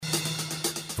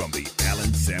from the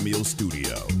Allen Samuel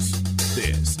Studios,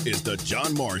 this is the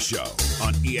John Morris Show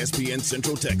on ESPN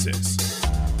Central Texas.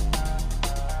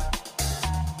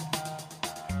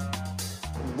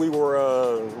 We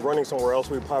were running somewhere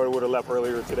else. We probably would have left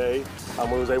earlier today.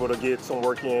 We was able to get some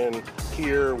work in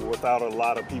here without a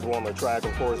lot of people on the track,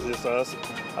 of course, just us.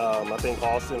 I think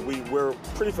Austin, we're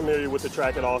pretty familiar with the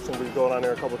track at Austin. We go down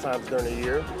there a couple times during the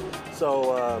year.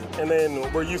 So, and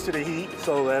then we're used to the heat,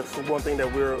 so that's one thing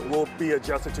that we'll be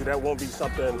adjusted to. That won't be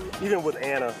something, even with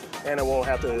Anna won't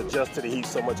have to adjust to the heat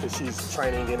so much because she's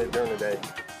training in it during the day.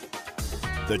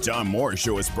 The John Morris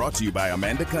Show is brought to you by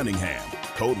Amanda Cunningham,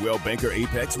 Coldwell Banker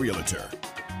Apex Realtor,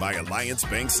 by Alliance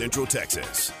Bank Central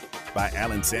Texas, by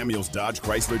Allen Samuels Dodge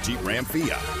Chrysler Jeep Ram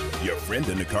Fiat, your friend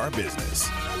in the car business,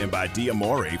 and by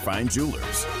D'Amore Fine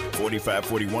Jewelers,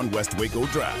 4541 West Waco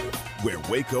Drive, where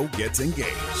Waco gets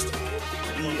engaged.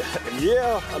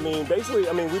 Yeah,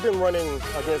 we've been running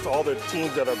against all the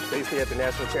teams that are basically at the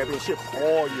national championship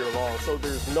all year long, so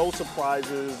there's no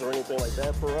surprises or anything like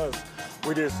that for us.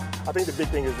 I think the big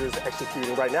thing is just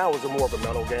executing. Right now it's more of a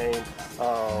mental game.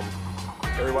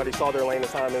 Everybody saw their lane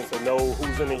assignments and know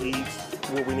who's in the heats,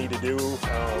 what we need to do.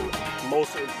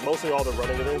 Mostly all the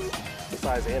running events,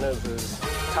 besides Anna's, is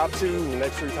top two, the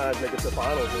next 3 times make it to the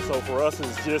finals. And so for us,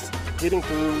 it's just getting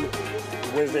through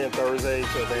Wednesday and Thursday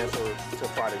to advance to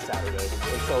Friday, Saturday.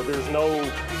 And so there's no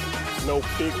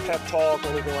big pep talk or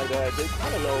anything like that. They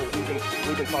kind of know we've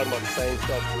been talking about the same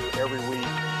stuff every week.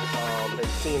 They've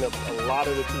seen a lot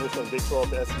of the teams from Big 12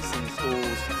 to SEC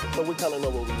schools, so we kind of know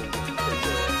what we need to take care of.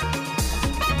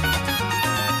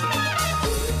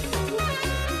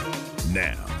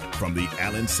 Now, from the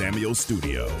Allen Samuel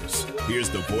Studios, here's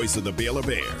the voice of the Baylor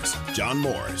Bears, John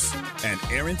Morris and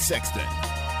Aaron Sexton.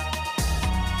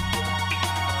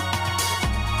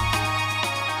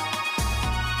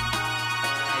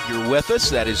 You're with us.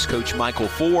 That is Coach Michael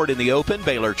Ford in the Open,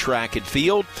 Baylor Track and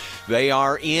Field. They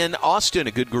are in Austin.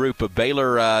 A good group of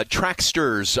Baylor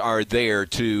tracksters are there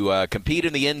to compete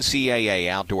in the NCAA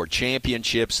Outdoor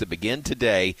Championships that begin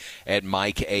today at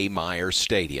Mike A. Myers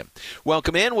Stadium.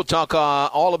 Welcome in. We'll talk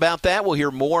all about that. We'll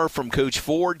hear more from Coach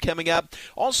Ford coming up.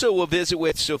 Also, we'll visit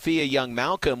with Sophia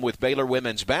Young-Malcolm with Baylor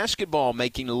women's basketball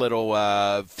making a little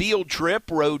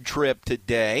road trip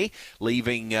today,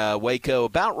 leaving Waco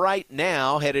about right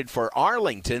now, headed for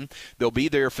Arlington. They'll be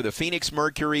there for the Phoenix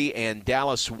Mercury and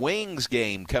Dallas Wings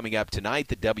game coming up tonight,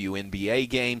 the WNBA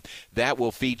game. That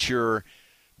will feature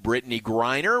Brittany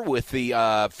Griner with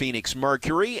the Phoenix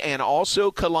Mercury and also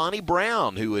Kalani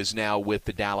Brown, who is now with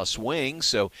the Dallas Wings.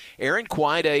 So, Aaron,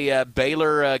 quite a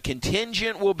Baylor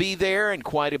contingent will be there and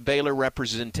quite a Baylor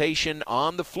representation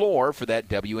on the floor for that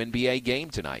WNBA game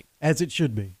tonight. As it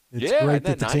should be. It's great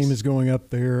that the team is going up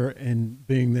there and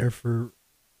being there for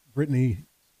Brittany,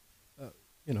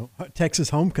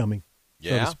 Texas homecoming, so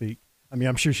to speak. I mean,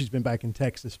 I'm sure she's been back in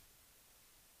Texas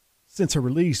since her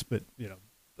release, but,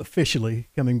 officially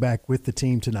coming back with the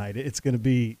team tonight. It's going to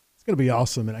be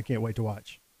awesome, and I can't wait to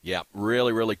watch. Yeah,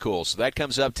 really, really cool. So that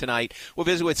comes up tonight. We'll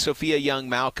visit with Sophia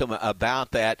Young-Malcolm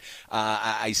about that.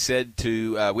 I said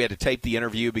we had to tape the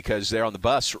interview because they're on the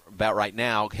bus about right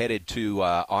now, headed to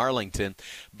Arlington.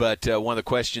 But one of the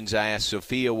questions I asked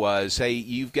Sophia was, hey,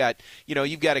 you've got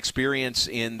experience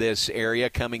in this area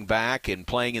coming back and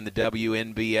playing in the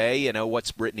WNBA.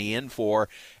 What's Brittany in for?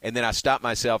 And then I stopped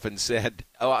myself and said,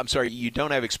 oh, I'm sorry, you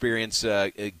don't have experience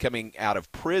coming out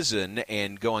of prison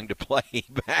and going to play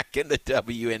back in the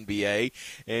WNBA.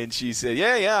 And she said,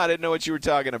 yeah, I didn't know what you were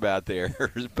talking about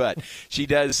there. But she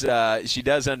does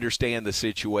understand the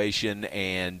situation,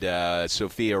 and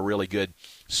Sophia, a really good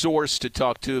source to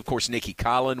talk to. Of course, Nikki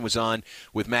Collin was on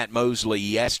with Matt Mosley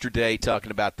yesterday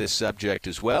talking about this subject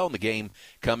as well, and the game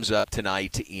comes up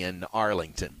tonight in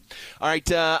Arlington. All right,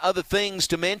 other things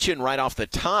to mention right off the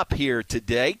top here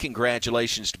today.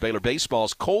 Congratulations to Baylor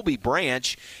Baseball's Colby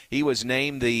Branch. He was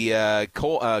named the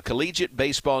Collegiate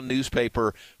Baseball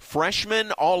Newspaper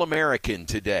Freshman All-American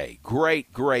today.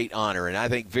 Great, great honor, and I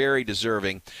think very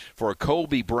deserving for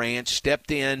Colby Branch.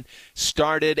 Stepped in,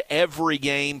 started every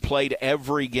game, played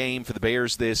every game for the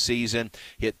Bears this season,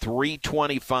 hit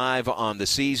 .325 on the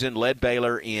season, led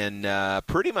Baylor in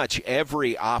pretty much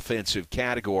every offensive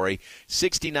category,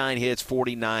 69 hits,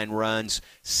 49 runs,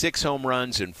 6 home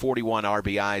runs, and 41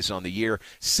 RBIs on the year,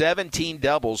 17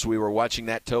 doubles. We were watching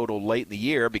that total late in the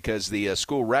year because the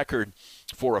school record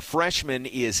for a freshman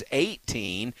is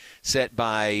 18, set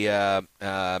by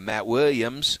Matt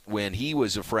Williams when he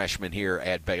was a freshman here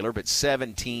at Baylor, but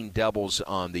 17 doubles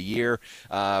on the year,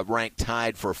 ranked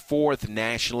tied for 4th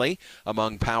nationally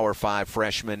among Power 5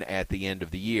 freshmen at the end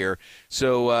of the year.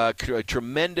 So a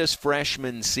tremendous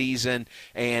freshman season,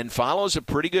 and follows a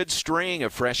pretty good string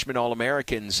of freshman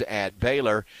All-Americans at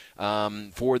Baylor.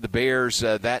 For the Bears,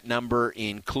 that number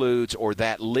includes, or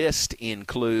that list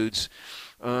includes,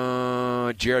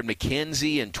 Jared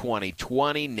McKenzie in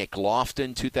 2020, Nick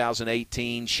Lofton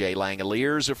 2018, Shea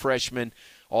Langoliers, a freshman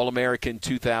All-American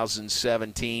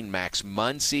 2017, Max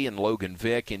Muncy and Logan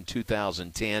Vick in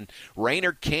 2010,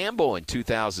 Raynard Campbell in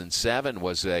 2007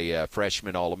 was a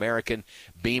freshman All-American,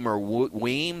 Beamer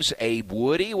Weems, Abe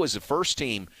Woody was a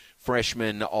first-team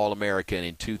freshman All-American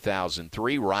in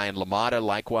 2003. Ryan LaMotta,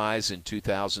 likewise, in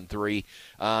 2003.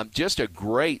 Just a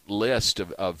great list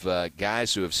of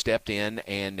guys who have stepped in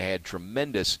and had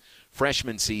tremendous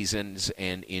freshman seasons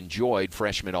and enjoyed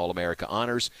freshman All-America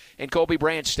honors. And Colby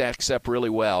Branch stacks up really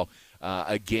well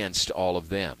against all of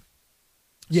them.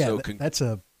 Yeah, so that's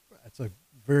a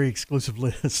very exclusive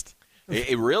list.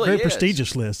 It really very is. Very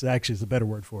prestigious list, actually, is a better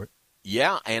word for it.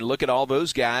 Yeah, and look at all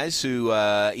those guys who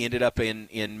ended up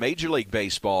in Major League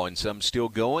Baseball, and some still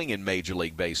going in Major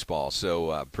League Baseball.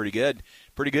 So pretty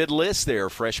good list there.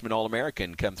 Freshman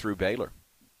All-American come through Baylor.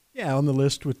 Yeah, on the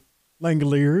list with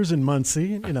Langoliers and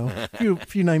Muncy, a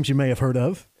few names you may have heard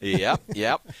of.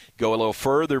 Yep. Go a little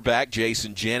further back.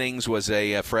 Jason Jennings was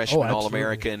a freshman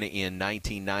All-American in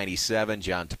 1997.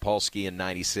 John Topolsky in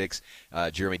 96.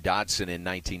 Jeremy Dodson in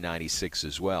 1996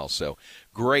 as well. So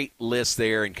great list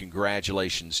there, and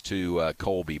congratulations to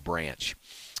Colby Branch.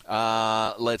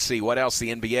 Let's see. What else?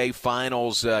 The NBA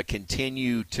Finals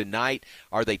continue tonight.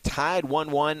 Are they tied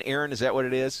 1-1, Aaron? Is that what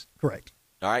it is? Correct.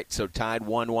 All right, so tied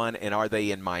 1-1, and are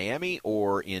they in Miami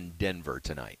or in Denver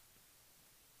tonight?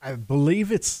 I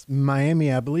believe it's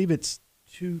Miami. I believe it's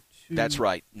 2-2. That's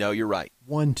right. No, you're right.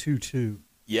 1-2-2.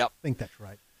 Yep. I think that's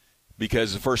right.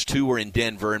 Because the first two were in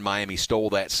Denver, and Miami stole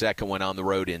that second one on the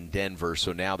road in Denver,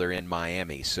 so now they're in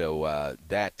Miami. So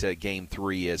that Game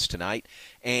 3 is tonight.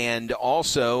 And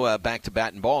also, back to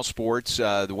bat and ball sports,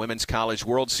 the Women's College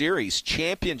World Series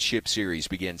Championship Series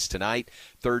begins tonight.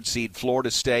 3rd seed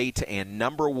Florida State and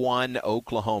number 1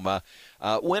 Oklahoma,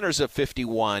 winners of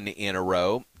 51 in a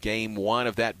row. Game 1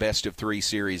 of that best-of-3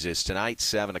 series is tonight,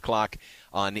 7 o'clock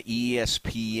on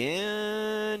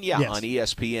ESPN. Yes. On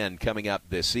ESPN coming up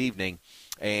this evening.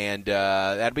 And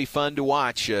that'll be fun to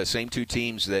watch. Same two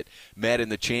teams that met in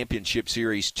the championship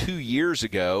series 2 years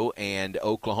ago, and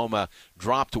Oklahoma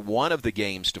dropped one of the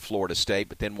games to Florida State,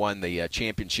 but then won the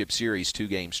championship series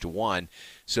 2-1.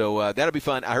 So that'll be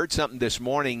fun. I heard something this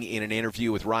morning in an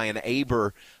interview with Ryan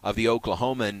Aber of the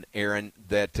Oklahoman, Aaron,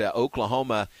 that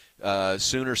Oklahoma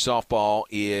Sooner softball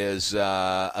is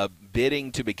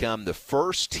bidding to become the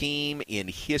first team in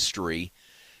history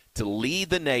to lead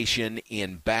the nation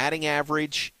in batting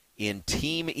average, in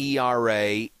team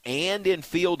ERA, and in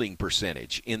fielding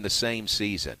percentage in the same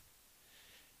season.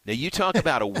 Now, you talk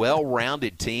about a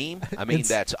well-rounded team. I mean,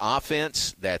 that's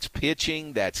offense, that's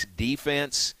pitching, that's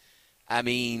defense. I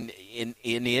mean, in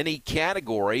any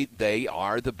category, they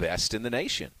are the best in the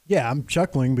nation. Yeah, I'm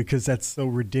chuckling because that's so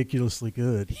ridiculously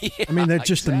good. Yeah, I mean, they're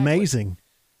just amazing.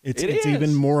 It's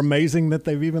even more amazing that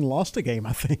they've even lost a game,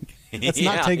 I think. That's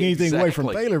not taking anything away from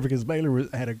Baylor, because Baylor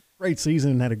had a great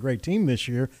season and had a great team this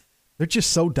year. They're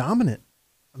just so dominant.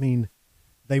 I mean,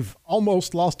 they've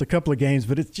almost lost a couple of games,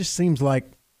 but it just seems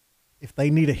like if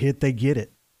they need a hit, they get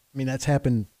it. I mean, that's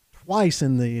happened twice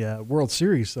in the World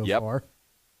Series so far.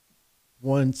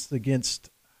 Once against,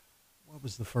 what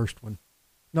was the first one?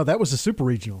 No, that was the Super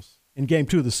Regionals. In Game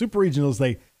 2 of the Super Regionals,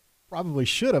 they probably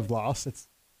should have lost. It's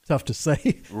tough to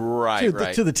say. Right.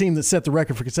 To the team that set the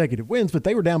record for consecutive wins, but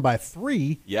they were down by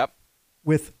 3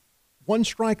 with 1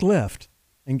 strike left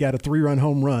and got a 3-run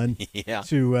home run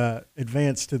to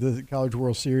advance to the College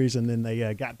World Series, and then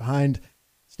they got behind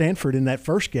Stanford in that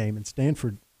first game. And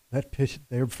Stanford,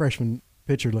 their freshman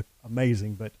pitcher looked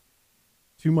amazing, but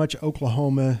too much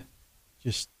Oklahoma,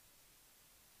 just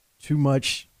too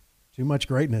much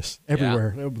greatness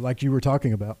everywhere, like you were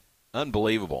talking about.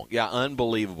 Unbelievable. Yeah,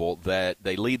 unbelievable that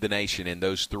they lead the nation in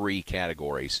those 3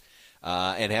 categories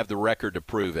and have the record to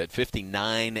prove it.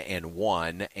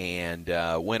 59-1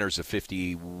 and winners of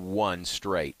 51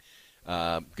 straight.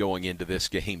 going into this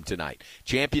game tonight.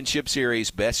 Championship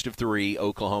Series, best of three,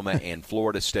 Oklahoma and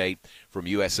Florida State from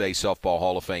USA Softball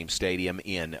Hall of Fame Stadium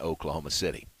in Oklahoma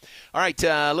City. All right,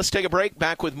 let's take a break.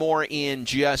 Back with more in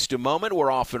just a moment.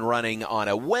 We're off and running on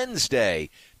a Wednesday,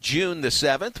 June the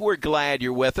 7th. We're glad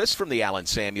you're with us from the Allen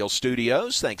Samuels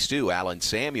Studios. Thanks to Allen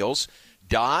Samuels,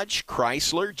 Dodge,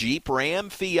 Chrysler, Jeep, Ram,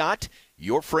 Fiat,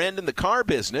 your friend in the car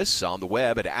business, on the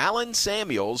web at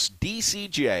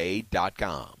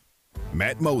allensamuelsdcj.com.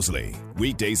 Matt Mosley,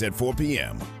 weekdays at 4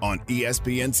 p.m. on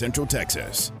ESPN Central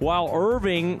Texas. While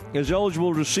Irving is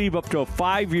eligible to receive up to a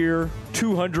 5-year,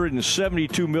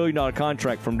 $272 million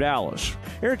contract from Dallas.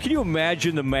 Eric, can you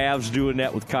imagine the Mavs doing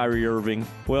that with Kyrie Irving?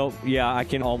 Well, yeah, I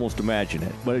can almost imagine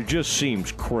it, but it just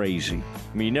seems crazy.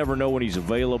 I mean, you never know when he's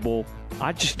available.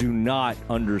 I just do not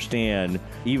understand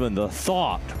even the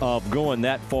thought of going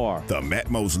that far. The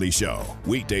Matt Mosley Show,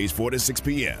 weekdays 4 to 6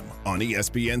 p.m. on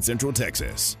ESPN Central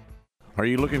Texas. Are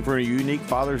you looking for a unique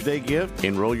Father's Day gift?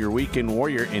 Enroll your weekend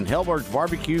warrior in Hellberg's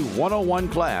Barbecue 101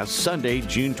 class Sunday,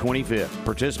 June 25th.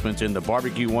 Participants in the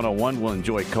Barbecue 101 will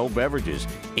enjoy cold beverages,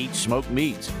 eat smoked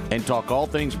meats, and talk all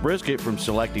things brisket from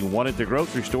selecting one at the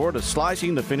grocery store to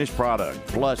slicing the finished product.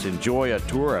 Plus, enjoy a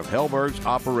tour of Hellberg's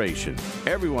operation.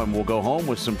 Everyone will go home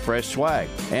with some fresh swag,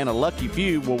 and a lucky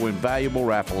few will win valuable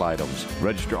raffle items.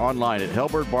 Register online at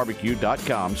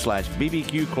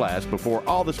hellbergbarbecue.com/BBQ class before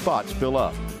all the spots fill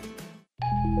up.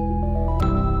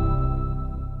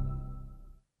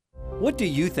 What do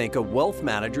you think a wealth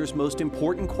manager's most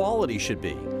important quality should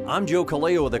be? I'm Joe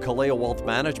Kaleo of the Kaleo Wealth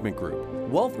Management Group.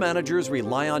 Wealth managers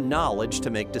rely on knowledge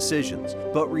to make decisions,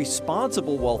 but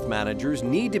responsible wealth managers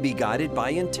need to be guided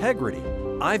by integrity.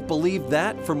 I've believed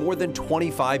that for more than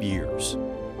 25 years.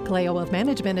 Kaleo Wealth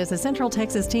Management is a Central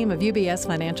Texas team of UBS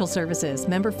Financial Services,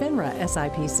 member FINRA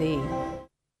SIPC.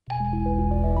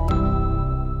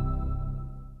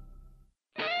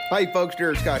 Hey folks,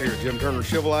 Derek Scott here at Jim Turner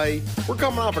Chevrolet. We're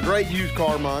coming off a great used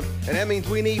car month, and that means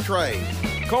we need trades.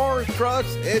 Cars,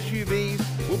 trucks, SUVs,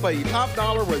 we'll pay you top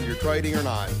dollar whether you're trading or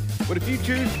not. But if you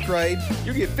choose to trade,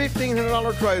 you'll get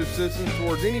 $1,500 trade assistance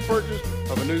towards any purchase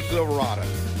of a new Silverado.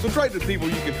 So trade with people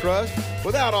you can trust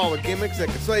without all the gimmicks that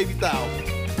could save you thousands.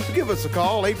 So give us a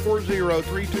call,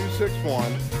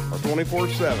 840-3261 or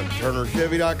 24/7 at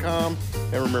TurnerChevy.com.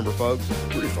 And remember folks,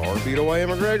 we're just a heartbeat away in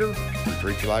McGregor. We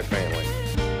treat you like family.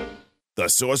 The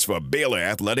source for Baylor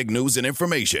athletic news and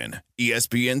information,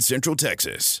 ESPN Central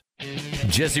Texas.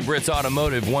 Jesse Britt's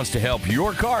Automotive wants to help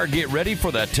your car get ready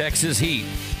for the Texas heat.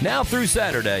 Now through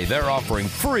Saturday, they're offering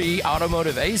free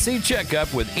automotive AC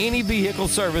checkup with any vehicle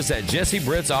service at Jesse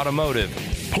Britt's Automotive.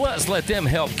 Plus, let them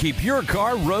help keep your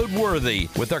car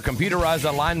roadworthy with their computerized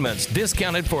alignments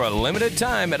discounted for a limited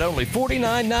time at only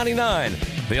 $49.99.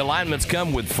 The alignments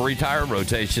come with free tire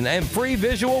rotation and free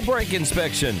visual brake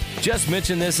inspection. Just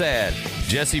mention this ad.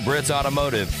 Jesse Britt's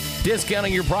Automotive.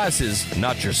 Discounting your prices,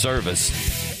 not your service.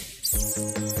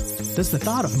 Does the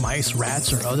thought of mice,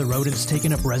 rats, or other rodents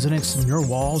taking up residence in your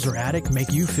walls or attic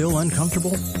make you feel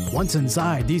uncomfortable? Once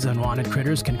inside, these unwanted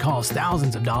critters can cause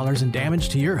thousands of dollars in damage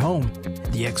to your home.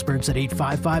 The experts at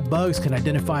 855 Bugs can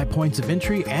identify points of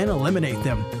entry and eliminate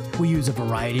them. We use a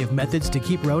variety of methods to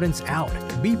keep rodents out.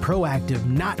 Be proactive,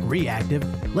 not reactive.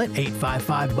 Let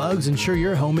 855 Bugs ensure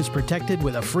your home is protected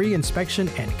with a free inspection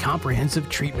and comprehensive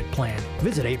treatment plan.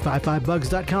 Visit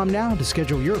 855bugs.com now to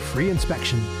schedule your free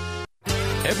inspection.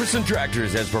 Epperson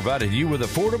Tractors has provided you with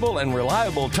affordable and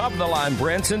reliable top-of-the-line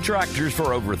Branson tractors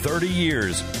for over 30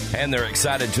 years. And they're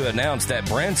excited to announce that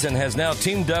Branson has now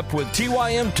teamed up with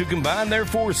TYM to combine their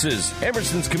forces.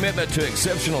 Epperson's commitment to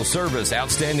exceptional service,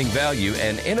 outstanding value,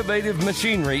 and innovative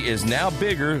machinery is now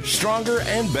bigger, stronger,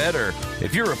 and better.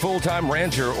 If you're a full-time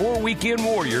rancher or weekend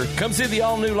warrior, come see the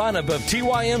all-new lineup of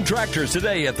TYM tractors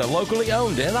today at the locally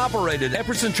owned and operated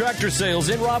Epperson Tractor Sales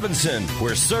in Robinson,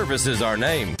 where service is our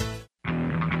name.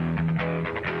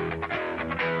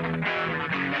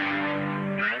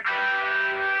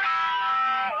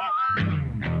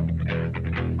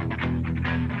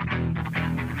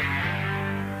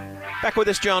 Back with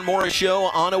this John Morris Show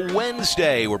on a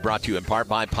Wednesday. We're brought to you in part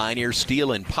by Pioneer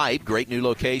Steel and Pipe. Great new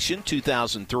location,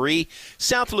 2003,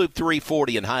 South Loop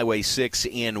 340 and Highway 6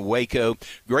 in Waco.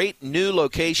 Great new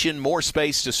location, more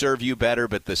space to serve you better,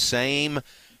 but the same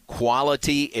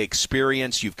quality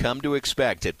experience you've come to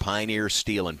expect at Pioneer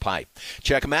Steel and Pipe.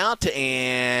 Check them out,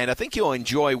 and I think you'll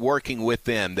enjoy working with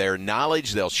them. Their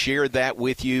knowledge, they'll share that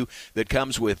with you, that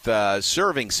comes with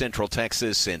serving Central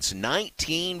Texas since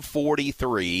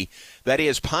 1943. That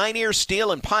is Pioneer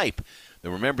Steel and Pipe.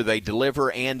 Now remember, they deliver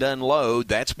and unload.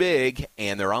 That's big,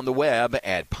 and they're on the web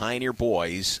at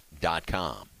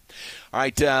pioneerboys.com. All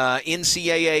right,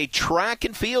 NCAA Track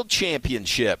and Field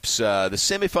Championships, the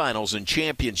semifinals and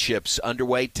championships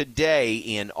underway today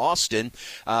in Austin.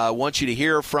 I want you to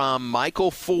hear from Michael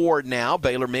Ford now,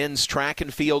 Baylor men's track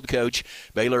and field coach.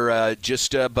 Baylor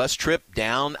just a bus trip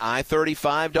down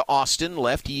I-35 to Austin,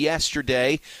 left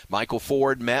yesterday. Michael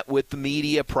Ford met with the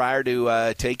media prior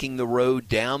to taking the road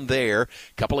down there. A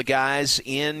couple of guys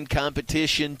in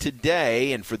competition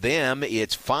today, and for them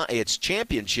it's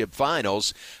championship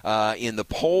finals in the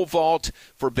pole vault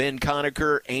for Ben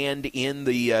Conacher and in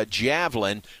the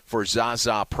javelin for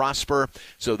Zaza Prosper.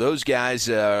 So those guys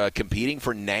competing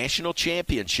for national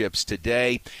championships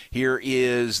today. Here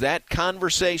is that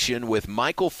conversation with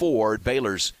Michael Ford,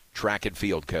 Baylor's track and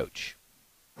field coach.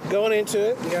 Going into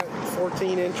it, you got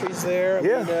 14 entries there.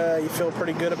 Yeah. You feel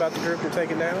pretty good about the group you're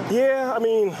taking down? Yeah, I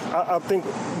mean, I think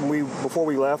before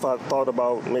we left, I thought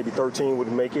about maybe 13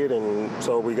 would make it, and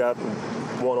so we got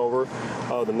one over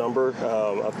the number.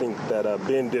 I think that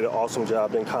Ben did an awesome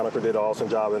job. Ben Conacher did an awesome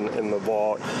job in the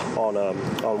vault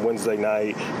on Wednesday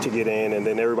night to get in, and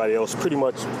then everybody else, pretty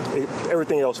much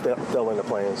everything else fell into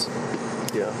plans.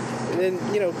 Yeah. And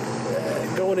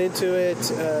then, going into it,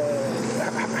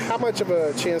 how much of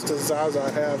a chance does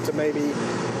Zaza have to maybe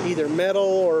either medal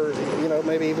or,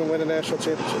 maybe even win a national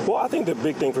championship? Well, I think the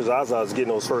big thing for Zaza is getting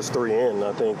those first three in.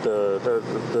 I think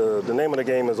the name of the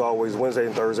game is always Wednesday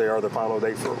and Thursday are the final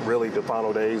day, really the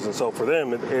final days. And so for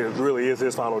them, it really is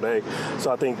his final day.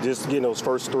 So I think just getting those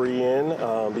first three in,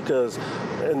 because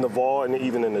in the vault and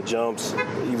even in the jumps,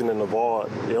 even in the vault,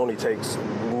 it only takes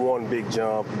one big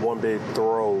jump, one big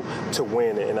throw to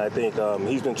win it. And I think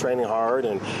he's been training hard,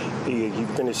 and he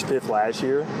finished 5th last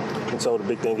year. And so the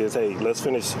big thing is, hey, let's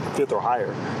finish 5th or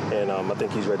higher. And I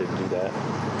think he's ready to do that.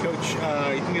 Coach,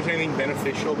 you think there's anything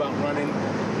beneficial about running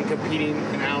and competing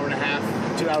an hour and a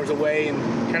half, 2 hours away, and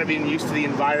kind of being used to the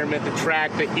environment, the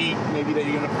track, the heat, maybe that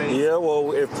you're going to face? Yeah,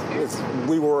 well, if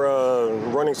we were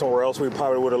running somewhere else, we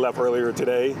probably would have left earlier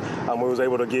today. We was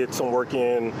able to get some work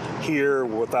in here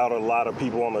without a lot of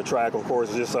people on the track, of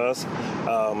course, just us.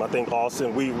 I think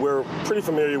Austin, we're pretty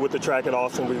familiar with the track at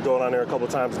Austin. We go down there a couple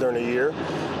of times during the year.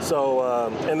 So,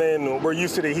 and then we're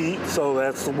used to the heat, so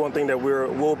that's one thing that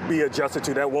we'll be adjusted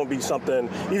to. That won't be something,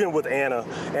 even with Anna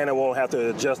won't have to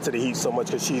adjust to the heat so much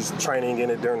because she's training in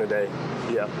it during the day.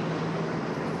 Yeah.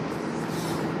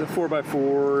 The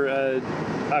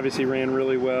 4x4 obviously ran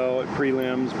really well at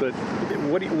prelims, but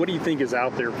what do you think is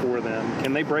out there for them?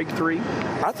 Can they break 3?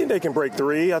 I think they can break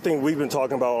 3. I think we've been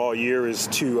talking about all year is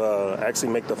to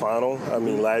actually make the final. I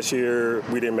mean, last year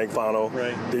we didn't make final.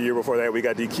 Right. The year before that we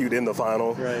got DQ'd in the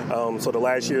final. Right. So the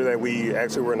last year that we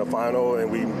actually were in the final and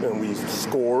we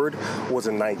scored was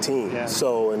in 19. Yeah.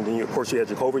 So, and then of course you had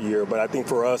your COVID year, but I think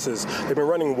for us is they've been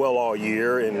running well all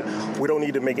year, and we don't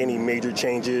need to make any major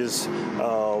changes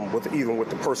even with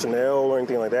the personnel or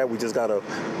anything like that. We just got to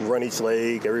run each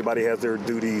leg. Everybody has their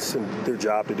duties and their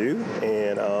job to do,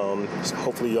 and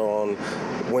hopefully on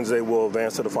Wednesday we'll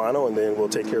advance to the final, and then we'll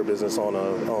take care of business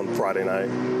on Friday night.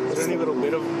 Is there any little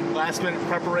bit of last-minute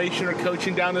preparation or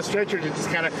coaching down the stretch, or is it just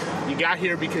kind of you got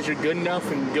here because you're good enough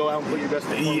and go out and put your best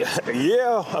foot?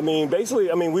 Yeah. I mean, basically,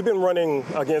 we've been running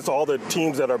against all the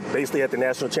teams that are basically at the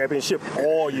national championship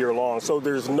all year long, so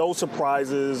there's no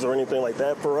surprises or anything like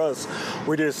that for us.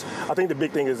 I think the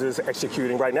big thing is just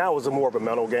executing. Right now it's more of a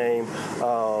mental game.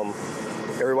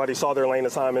 Everybody saw their lane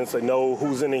assignments. They know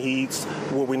who's in the heats,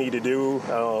 what we need to do.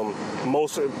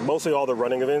 Mostly all the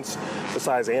running events,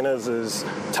 besides Anna's, is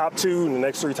top 2 and the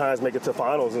next 3 times make it to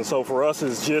finals. And so for us,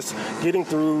 it's just getting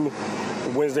through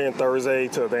Wednesday and Thursday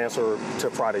to advance to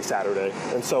Friday, Saturday.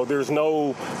 And so there's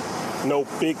no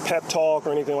big pep talk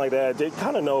or anything like that. They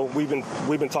kind of know we've been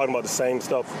talking about the same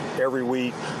stuff every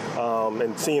week,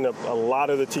 and seeing a lot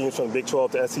of the teams from Big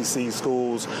 12 to SEC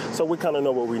schools. So we kind of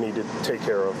know what we need to take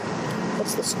care of.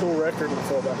 What's the school record in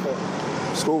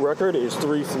 4x4? School record is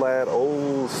 3 flat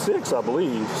 06, I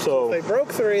believe. So if they broke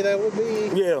 3, that would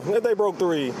be. Yeah, if they broke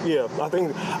 3, yeah, I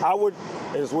think I would.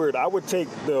 It's weird. I would take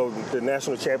the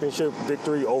national championship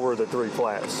victory over the 3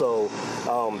 flats. So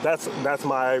that's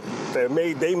my.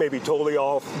 They may be totally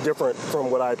off, different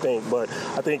from what I think, but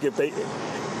I think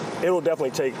it'll definitely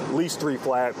take at least 3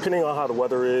 flat, depending on how the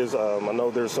weather is. I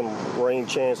know there's some rain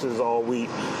chances all week,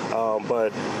 but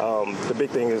the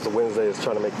big thing is the Wednesday is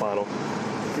trying to make final.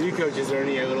 For you, Coach, is there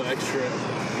any little extra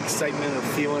excitement or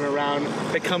feeling around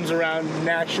that comes around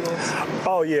nationals?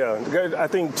 Oh yeah, I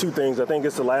think 2 things. I think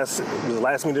it's the last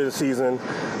meet of the season,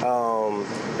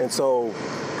 and so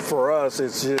for us,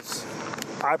 it's just.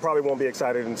 I probably won't be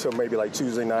excited until maybe like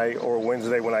Tuesday night or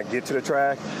Wednesday when I get to the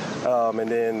track. And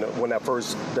then when that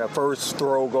first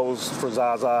throw goes for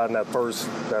Zaza and that first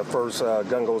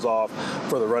gun goes off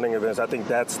for the running events, I think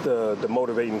that's the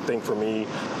motivating thing for me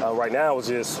right now. Is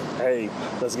just, hey,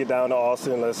 let's get down to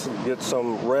Austin, let's get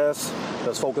some rest,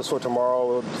 let's focus for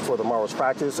tomorrow's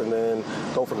practice, and then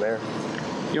go from there.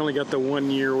 You only got the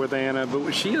 1 year with Anna, but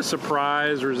was she a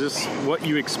surprise, or is this what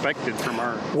you expected from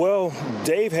her? Well,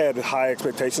 Dave had high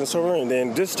expectations for her, and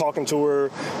then just talking to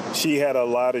her, she had a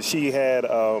lot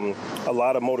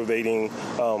of motivating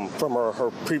from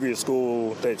her previous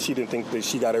school, that she didn't think that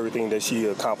she got everything that she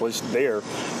accomplished there.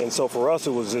 And so for us,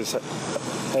 it was just,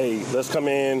 hey, let's come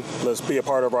in, let's be a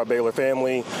part of our Baylor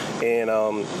family, and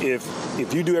if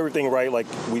you do everything right like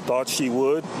we thought she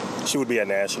would be at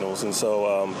Nationals. And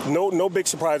so no big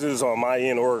surprises on my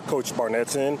end or Coach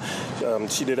Barnett's end.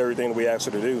 She did everything we asked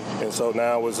her to do. And so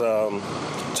now it was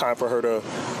time for her to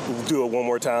do it one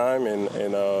more time and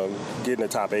get in the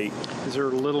top 8. Is there a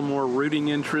little more rooting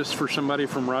interest for somebody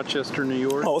from Rochester, New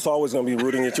York? Oh, it's always going to be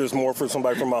rooting interest more for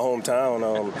somebody from my hometown.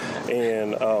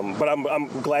 But I'm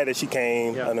glad that she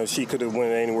came. Yeah. I know she could have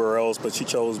went anywhere else, but she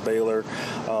chose Baylor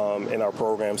in our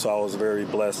program. So I was very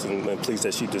blessed and pleased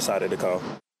that she decided to come.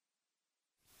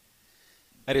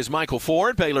 That is Michael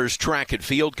Ford, Baylor's track and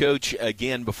field coach,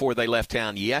 again before they left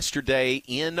town yesterday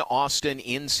in Austin.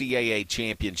 NCAA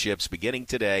championships beginning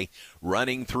today,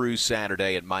 running through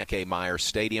Saturday at Mike A. Myers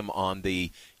Stadium on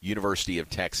the University of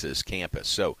Texas campus.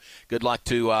 So good luck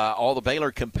to all the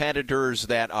Baylor competitors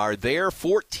that are there.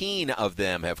 14 of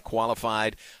them have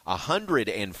qualified,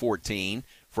 114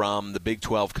 from the Big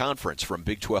 12 Conference, from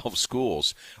Big 12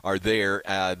 schools are there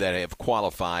that have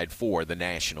qualified for the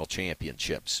national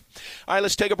championships. All right,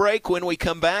 let's take a break. When we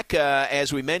come back,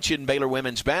 as we mentioned, Baylor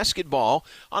women's basketball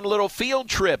on a little field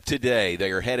trip today. They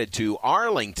are headed to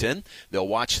Arlington. They'll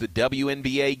watch the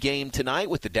WNBA game tonight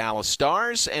with the Dallas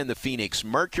Stars and the Phoenix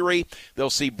Mercury. They'll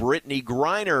see Brittany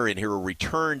Griner in her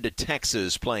return to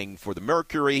Texas playing for the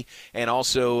Mercury, and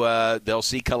also they'll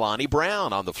see Kalani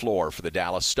Brown on the floor for the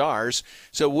Dallas Stars.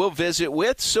 So we'll visit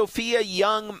with Sophia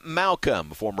Young-Malcolm,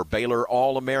 former Baylor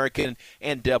All-American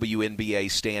and WNBA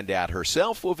standout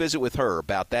herself. We'll visit with her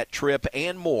about that trip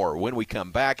and more when we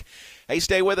come back. Hey,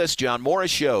 stay with us. John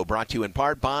Morris Show brought to you in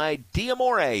part by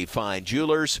D'Amore Fine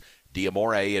Jewelers.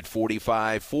 D'Amore at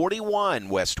 4541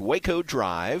 West Waco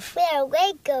Drive. Where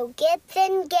Waco gets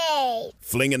engaged.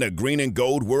 Flinging the green and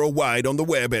gold worldwide on the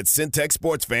web at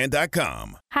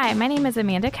syntechsportsfan.com. Hi, my name is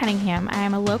Amanda Cunningham. I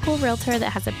am a local realtor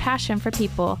that has a passion for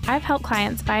people. I've helped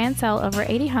clients buy and sell over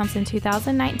 80 homes in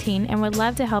 2019 and would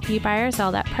love to help you buy or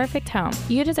sell that perfect home.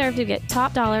 You deserve to get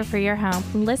top dollar for your home.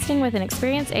 Listing with an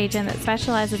experienced agent that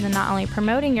specializes in not only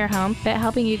promoting your home, but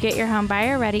helping you get your home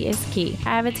buyer ready is key.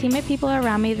 I have a team of people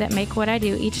around me that make what I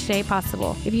do each day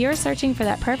possible. If you are searching for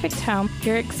that perfect home,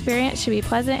 your experience should be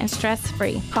pleasant and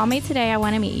stress-free. Call me today. I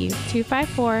want to meet you.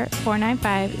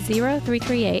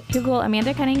 254-495-0338. Google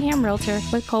Amanda Cunningham Realtor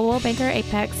with Coldwell Banker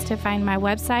Apex to find my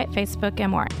website, Facebook,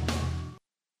 and more.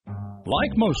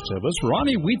 Like most of us,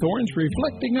 Ronnie Weathorn's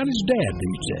reflecting on his dad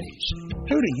these days.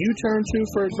 Who do you turn to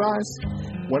for advice?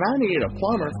 When I needed a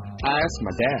plumber, I asked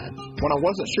my dad. When I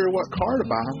wasn't sure what car to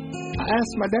buy, I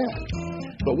asked my dad.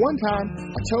 But one time,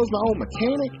 I chose my own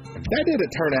mechanic, and that didn't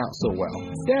turn out so well.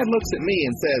 Dad looks at me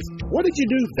and says, "What did you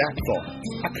do that for?"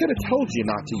 I could have told you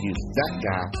not to use that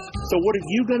guy. So what are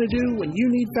you going to do when you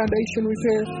need foundation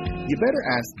repair? You better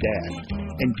ask Dad.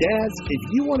 And dads, if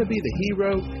you want to be the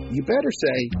hero, you better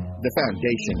say, the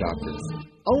Foundation Doctor.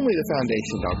 Only the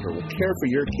Foundation Doctor will care for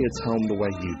your kid's home the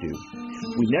way you do.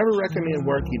 We never recommend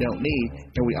work you don't need,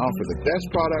 and we offer the best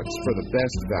products for the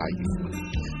best value.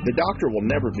 The doctor will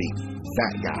never be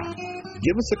that guy.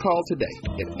 Give us a call today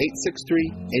at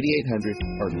 863-8800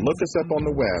 or look us up on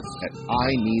the web at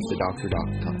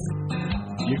ineedthedoctor.com.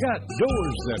 You got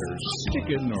doors that are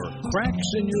sticking or cracks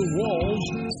in your walls?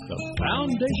 The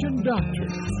Foundation Doctor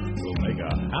will make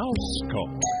a house call.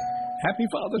 Happy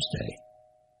Father's Day.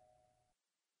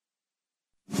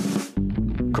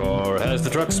 Car has the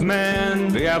trucks,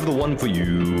 man. They have the one for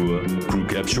you. Crew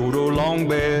cab, short or long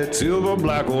bed, silver,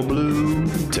 black or blue.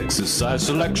 Texas size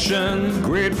selection,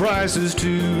 great prices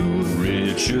too.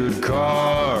 Richard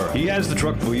Carr, he has the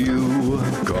truck for you.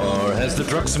 Carr has the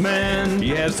trucks, man.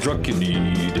 He has the truck you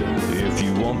need. If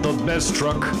you want the best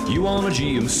truck, you want a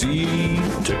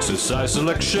GMC. Texas size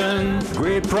selection,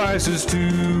 great prices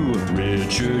too.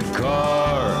 Richard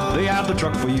Carr, they have the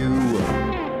truck for you.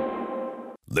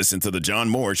 Listen to the John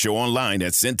Moore Show online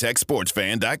at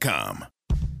syntechsportsfan.com.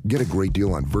 Get a great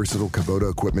deal on versatile Kubota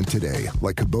equipment today,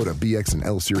 like Kubota BX and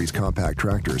L Series compact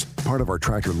tractors, part of our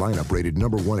tractor lineup rated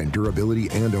 #1 in durability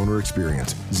and owner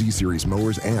experience, Z Series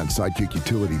mowers, and Sidekick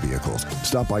utility vehicles.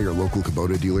 Stop by your local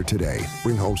Kubota dealer today.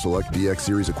 Bring home select BX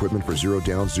Series equipment for 0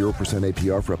 down, 0%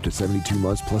 APR for up to 72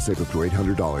 months, plus save up to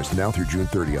 $800 now through June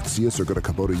 30th. See us or go to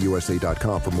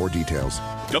KubotaUSA.com for more details.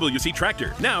 WC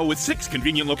Tractor, now with 6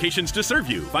 convenient locations to serve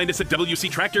you. Find us at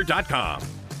WCTractor.com.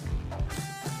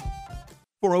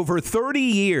 For over 30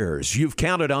 years, you've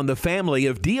counted on the family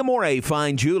of D'Amore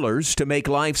Fine Jewelers to make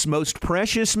life's most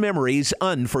precious memories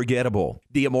unforgettable.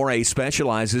 D'Amore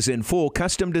specializes in full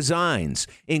custom designs,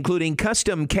 including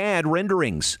custom CAD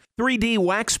renderings, 3D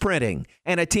wax printing,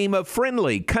 and a team of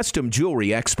friendly custom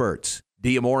jewelry experts.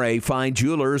 D'Amore Fine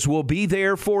Jewelers will be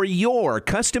there for your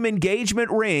custom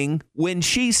engagement ring when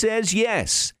she says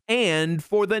yes, and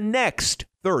for the next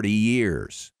 30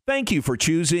 years. Thank you for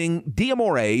choosing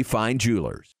D'Amore Fine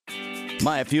Jewelers.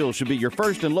 Maya Fuel should be your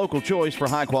first and local choice for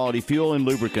high-quality fuel and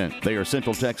lubricant. They are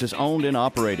Central Texas owned and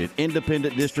operated,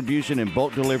 independent distribution and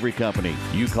bulk delivery company.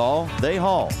 You call, they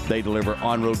haul. They deliver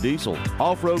on-road diesel,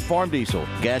 off-road farm diesel,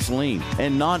 gasoline,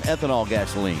 and non-ethanol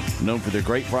gasoline. Known for their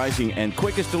great pricing and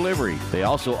quickest delivery, they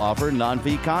also offer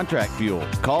non-fee contract fuel.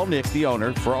 Call Nick, the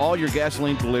owner, for all your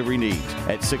gasoline delivery needs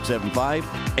at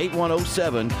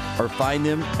 675-8107 or find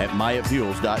them at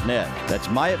MyaFuels.net. That's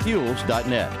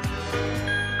MyaFuels.net.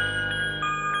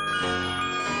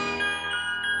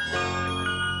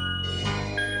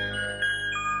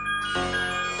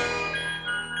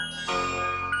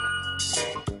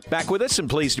 Back with us and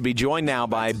pleased to be joined now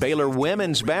by Baylor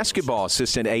women's basketball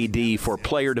assistant AD for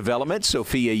player development,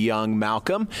 Sophia Young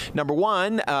Malcolm. Number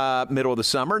one, middle of the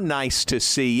summer. Nice to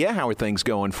see you. How are things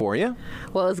going for you?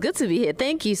 Well, it's good to be here.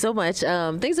 Thank you so much.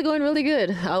 Things are going really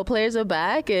good. Our players are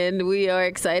back, and we are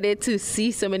excited to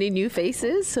see so many new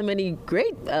faces, so many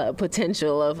great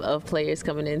potential of players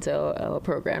coming into our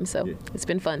program. So it's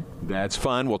been fun. That's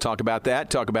fun. We'll talk about that.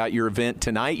 Talk about your event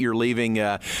tonight. You're leaving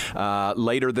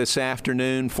later this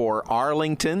afternoon for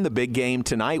Arlington, the big game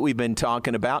tonight we've been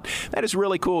talking about. That is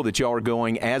really cool that y'all are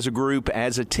going as a group,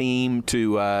 as a team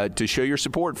to show your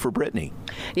support for Brittany.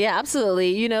 Yeah,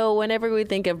 absolutely. You know, whenever we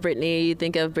think of Brittany, you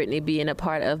think of Brittany being a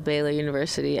part of Baylor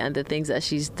University and the things that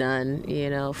she's done, you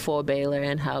know, for Baylor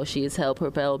and how she has helped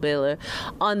propel Baylor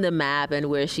on the map and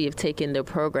where she have taken the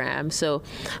program. So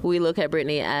we look at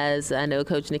Brittany as, I know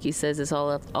Coach Nikki says this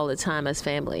all the time, as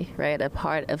family, right? A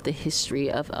part of the history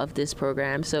of this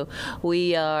program. So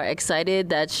we are excited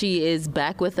that she is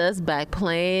back with us, back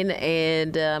playing,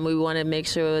 and we want to make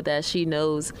sure that she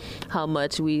knows how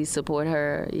much we support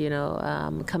her, you know,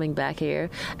 coming back here.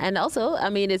 And also, I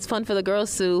mean, it's fun for the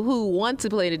girls who want to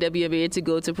play in the WNBA to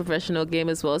go to a professional game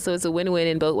as well. So it's a win-win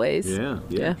in both ways.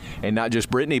 Yeah. And not just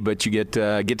Brittany, but you get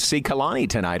to see Kalani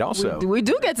tonight also. We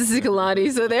do get to see Kalani,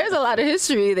 so there's a lot of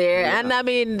history there. Yeah. And I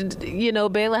mean, you know,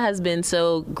 Baylor has been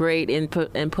so great in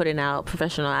putting out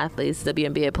professional athletes,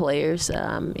 WNBA players.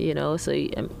 You know, so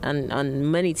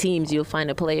on many teams you'll find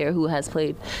a player who has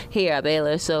played here at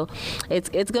Baylor. So it's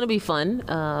going to be fun.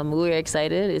 We're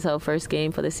excited. It's our first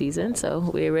game for the season,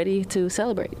 so we're ready to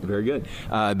celebrate. Very good.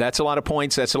 That's a lot of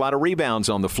points. That's a lot of rebounds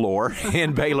on the floor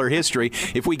in Baylor history.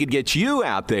 If we could get you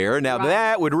out there, now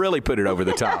that would really put it over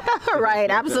the top.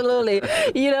 Right, absolutely.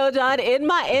 You know, John, in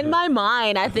my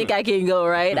mind, I think I can go,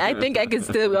 right? I think I can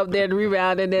still go up there and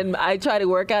rebound, and then I try to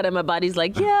work out, and my body's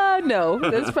like, no,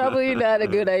 that's probably not a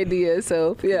good idea.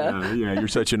 So yeah, you're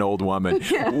such an old woman.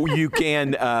 You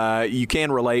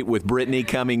can relate with Brittany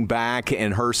coming back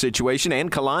and her situation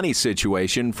and Kalani's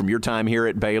situation from your time here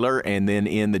at Baylor and then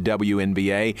in the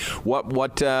WNBA.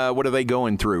 What are they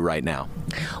going through right now?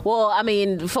 Well, I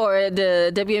mean, for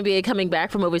the WNBA coming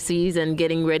back from overseas and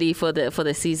getting ready for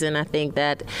the season, I think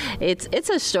that it's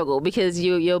a struggle because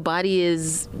your body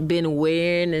has been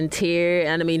wearing and tear,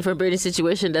 and I mean, for Brittany's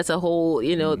situation, that's a whole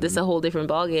that's a whole different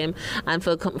ballgame. And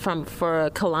for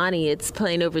Kalani, it's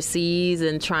playing overseas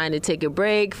and trying to take a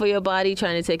break for your body,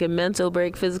 trying to take a mental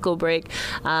break, physical break,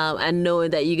 and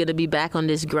knowing that you're going to be back on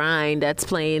this grind that's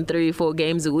playing 3-4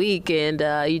 games a week, and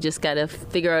you just got to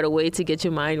figure out a way to get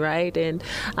your mind right. And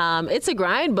it's a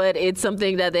grind, but it's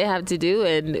something that they have to do,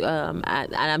 and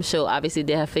I'm sure obviously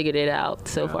they have figured it out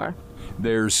so far.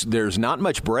 There's not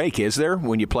much break, is there,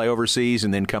 when you play overseas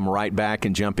and then come right back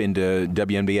and jump into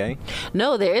WNBA?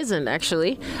 No, there isn't,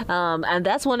 actually. And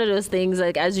that's one of those things,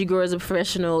 like, as you grow as a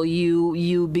professional,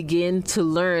 you begin to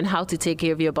learn how to take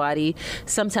care of your body.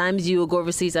 Sometimes you will go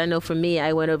overseas. I know for me,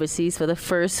 I went overseas for the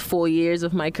first 4 years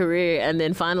of my career, and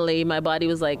then finally my body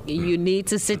was like, you need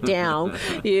to sit down,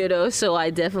 so I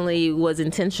definitely was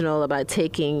intentional about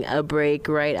taking a break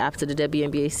right after the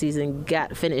WNBA season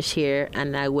got finished here,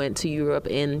 and I went to Europe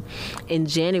in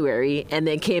January, and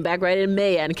then came back right in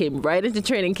May and came right into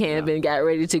training camp and got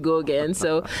ready to go again.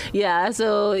 So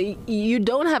so you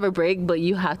don't have a break, but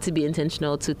you have to be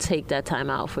intentional to take that time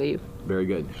out for you. Very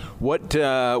good. What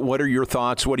are your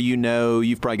thoughts? What do you know?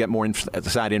 You've probably got more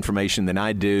inside information than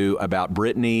I do about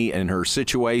Brittany and her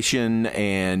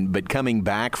situation, but coming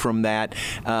back from that,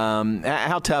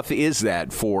 how tough is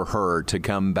that for her to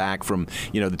come back from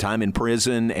the time in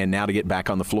prison and now to get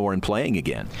back on the floor and playing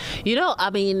again?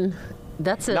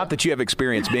 Not that you have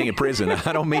experience being in prison.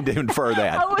 I don't mean to infer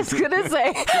that. I was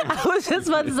just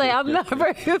about to say, I'm not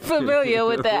very familiar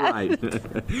with that. Right.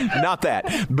 Not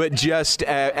that, but just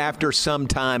after some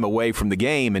time away from the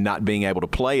game and not being able to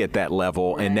play at that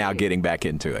level and now getting back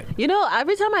into it.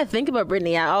 Every time I think about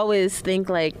Brittany, I always think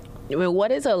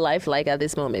what is her life like at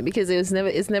this moment? Because it's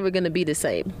never going to be the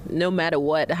same. No matter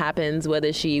what happens,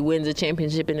 whether she wins a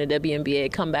championship in the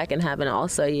WNBA, come back and have an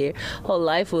all-star year, her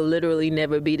life will literally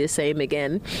never be the same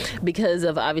again because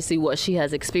of obviously what she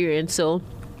has experienced. So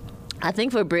I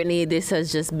think for Brittany, this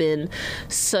has just been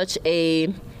such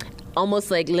a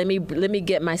almost like let me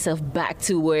get myself back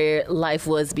to where life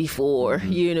was before,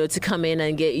 to come in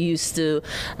and get used to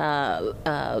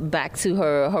back to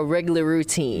her regular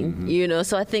routine,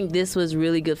 So I think this was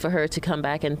really good for her to come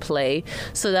back and play,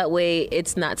 so that way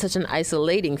it's not such an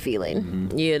isolating feeling,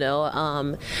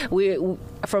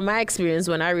 From my experience,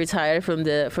 when I retired from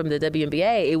the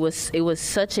WNBA, it was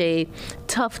such a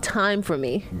tough time for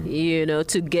me,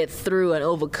 to get through and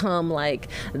overcome like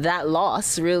that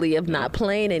loss really of not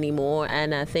playing anymore.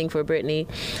 And I think for Brittany,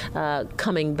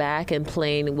 coming back and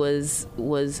playing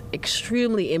was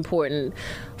extremely important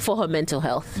for her mental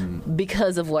health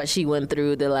because of what she went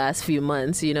through the last few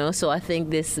months, So I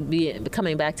think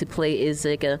coming back to play is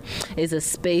a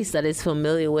space that is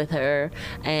familiar with her,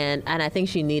 and I think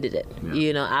she needed it,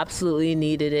 absolutely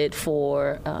needed it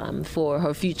for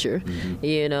her future,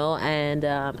 and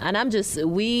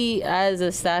we as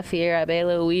a staff here at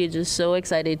Baylor, we are just so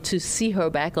excited to see her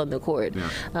back on the court,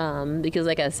 because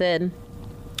like I said,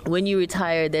 when you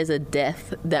retire, there's a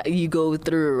death that you go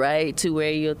through, right? To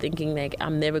where you're thinking, like,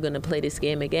 I'm never going to play this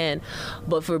game again.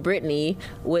 But for Brittany,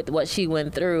 with what she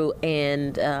went through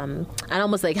and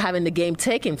almost like having the game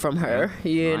taken from her,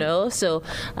 So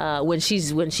when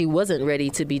she wasn't ready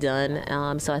to be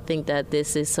done. So I think that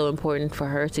this is so important for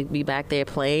her to be back there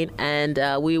playing. And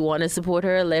we want to support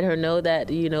her, let her know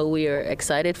that, we are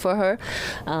excited for her,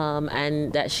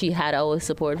 and that she had our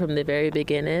support from the very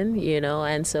beginning,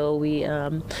 And so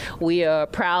we are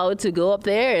proud to go up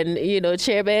there and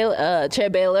cheer Baylor,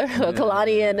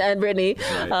 Kalani and Brittany.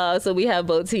 Right. So we have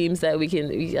both teams that we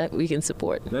can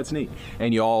support. That's neat.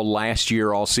 And you all last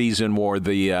year, all season, wore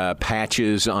the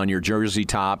patches on your jersey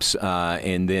tops,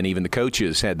 and then even the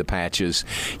coaches had the patches,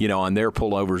 on their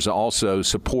pullovers, also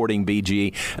supporting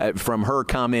BG. From her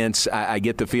comments, I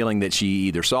get the feeling that she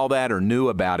either saw that or knew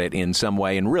about it in some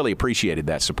way and really appreciated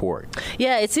that support.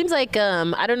 Yeah, it seems like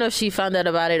I don't know if she found out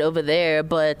about it over there,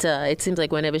 but it seems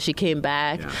like whenever she came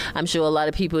back, I'm sure a lot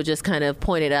of people just kind of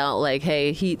pointed out, like,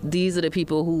 hey, these are the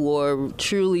people who are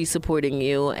truly supporting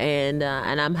you, and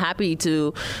I'm happy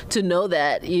to know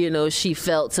that she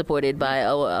felt supported by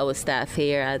our staff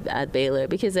here at Baylor,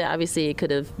 because obviously it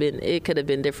could have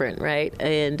been different, right?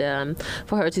 And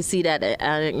for her to see that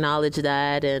and acknowledge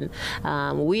that, and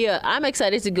I'm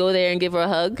excited to go there and give her a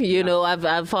hug.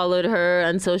 I've followed her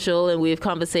on social and we've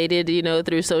conversated,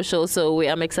 through social, so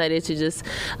I'm excited to just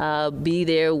be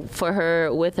there for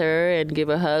her, with her, and give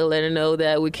her a hug, let her know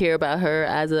that we care about her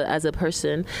as a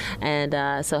person,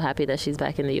 and so happy that she's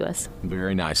back in the U.S.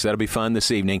 Very nice. That'll be fun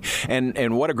this evening,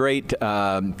 and what a great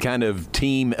kind of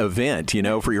team event,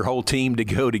 for your whole team to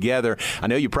go together. I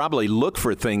know you probably look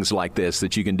for things like this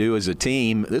that you can do as a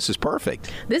team. This is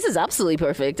perfect. This is absolutely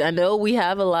perfect. I know we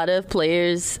have a lot of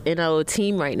players in our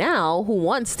team right now who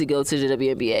wants to go to the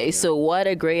WNBA, so what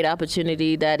a great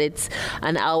opportunity that it's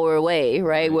an hour away, way,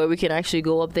 right? Where we can actually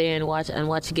go up there and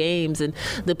watch games, and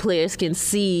the players can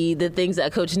see the things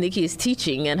that Coach Nikki is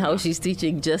teaching and how she's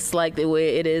teaching, just like the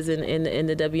way it is in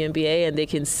the WNBA, and they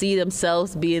can see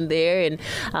themselves being there,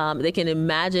 and they can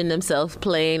imagine themselves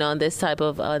playing on this type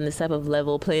of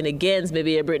level, playing against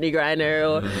maybe a Brittany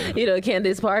Griner or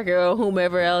Candace Parker or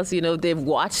whomever else they've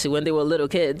watched when they were little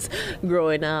kids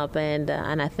growing up, and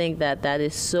I think that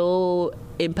is so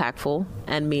impactful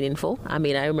and meaningful. I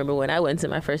mean, I remember when I went to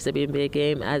my first WNBA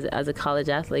game as a college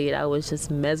athlete, I was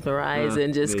just mesmerized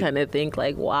and just kind of think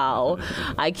like, wow,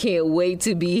 I can't wait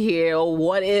to be here. Or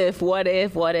what if?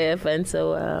 And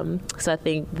so I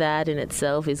think that in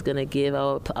itself is going to give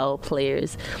our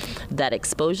players that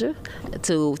exposure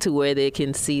to where they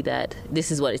can see that this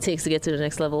is what it takes to get to the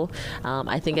next level.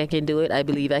 I think I can do it. I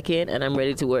believe I can, and I'm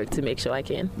ready to work to make sure I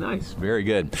can. Nice. Very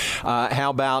good.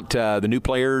 How about the new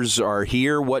players are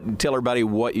here? Tell everybody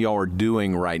what y'all are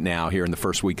doing right now here in the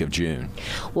first week of June.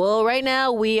 Well, right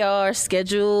now we are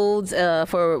scheduled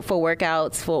for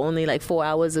workouts for only like 4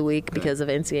 hours a week because of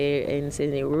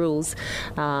NCAA rules.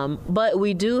 But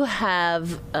we do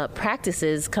have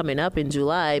practices coming up in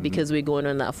July because we're going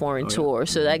on that foreign tour.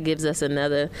 So that gives us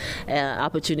another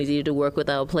opportunity to work with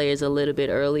our players a little bit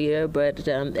earlier. But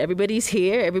everybody's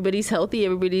here, everybody's healthy,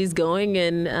 everybody's going,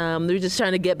 and we're just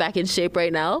trying to get back in shape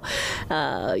right now.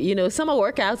 Summer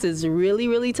workouts is really,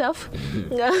 really tough.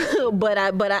 But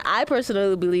I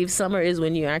personally believe summer is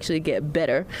when you actually get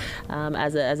better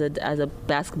as a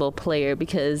basketball player,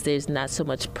 because there's not so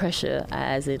much pressure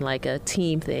as in like a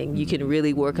team thing. You can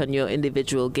really work on your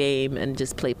individual game and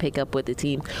just pick up with the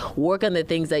team. Work on the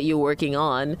things that you're working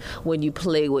on when you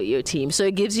play with your team. So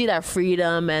it gives you that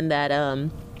freedom and that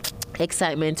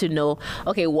excitement to know,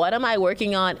 okay, what am I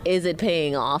working on? Is it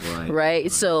paying off?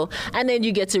 Right? So, and then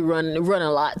you get to run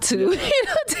a lot too,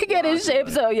 to get in shape.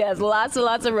 So yes, lots and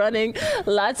lots of running,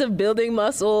 lots of building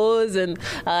muscles, and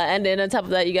then on top of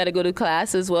that, you got to go to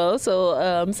class as well.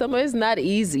 So summer is not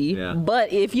easy,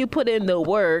 but if you put in the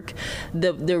work,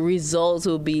 the results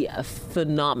will be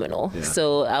phenomenal.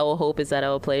 So our hope is that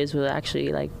our players will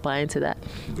actually buy into that.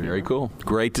 Very cool.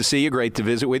 Great to see you. Great to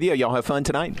visit with you. Y'all have fun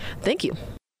tonight. Thank you.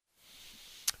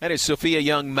 That is Sophia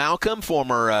Young-Malcolm,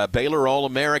 former Baylor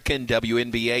All-American,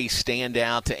 WNBA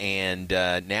standout, and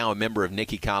now a member of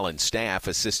Nikki Collins' staff,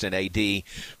 assistant AD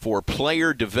for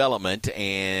player development.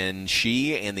 And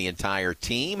she and the entire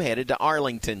team headed to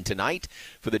Arlington tonight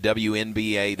for the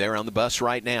WNBA. They're on the bus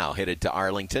right now, headed to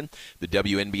Arlington, the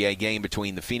WNBA game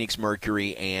between the Phoenix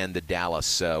Mercury and the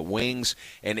Dallas Wings.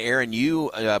 And, Aaron, you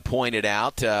pointed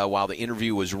out while the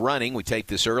interview was running, we taped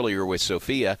this earlier with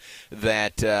Sophia,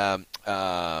 that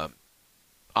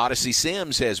Odyssey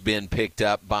Sims has been picked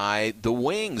up by the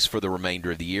Wings for the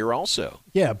remainder of the year also.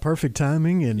 Yeah, perfect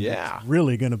timing, and it's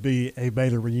really going to be a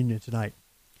Baylor reunion tonight.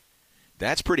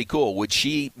 That's pretty cool. Would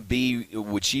she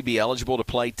be eligible to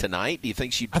play tonight? Do you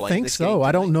think she'd play? I think this so. game tonight?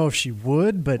 I don't know if she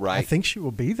would, but I think she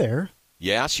will be there.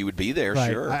 Yeah, she would be there,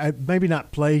 sure. Maybe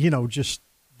not play, just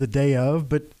the day of,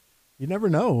 but you never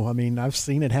know. I mean, I've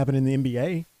seen it happen in the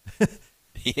NBA.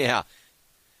 Yeah.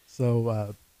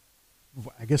 So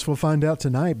I guess we'll find out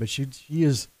tonight, but she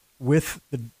is with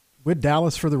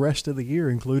Dallas for the rest of the year,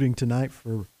 including tonight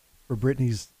for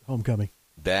Brittany's homecoming.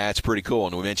 That's pretty cool.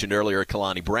 And we mentioned earlier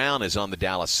Kalani Brown is on the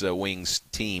Dallas Wings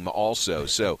team also.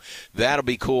 So that'll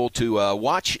be cool to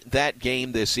watch that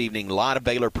game this evening. A lot of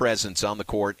Baylor presence on the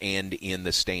court and in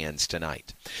the stands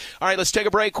tonight. All right, let's take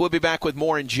a break. We'll be back with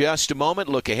more in just a moment.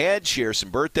 Look ahead, share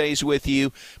some birthdays with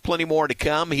you. Plenty more to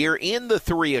come here in the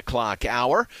 3 o'clock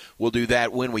hour. We'll do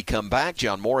that when we come back.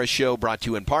 John Morris Show brought to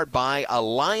you in part by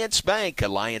Alliance Bank.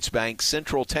 Alliance Bank,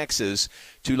 Central Texas.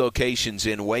 2 locations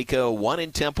in Waco, 1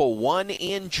 in Temple, 1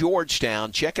 in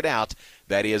Georgetown. Check it out.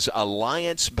 That is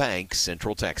Alliance Bank,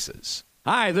 Central Texas.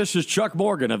 Hi, this is Chuck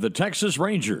Morgan of the Texas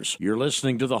Rangers. You're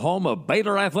listening to the home of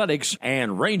Baylor Athletics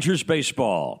and Rangers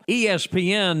Baseball,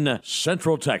 ESPN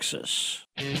Central Texas.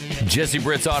 Jesse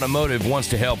Britt's Automotive wants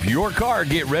to help your car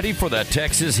get ready for the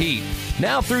Texas heat.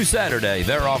 Now through Saturday,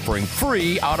 they're offering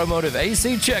free automotive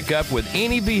AC checkup with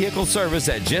any vehicle service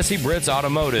at Jesse Britt's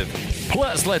Automotive.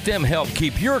 Plus, let them help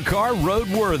keep your car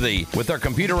roadworthy with their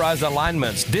computerized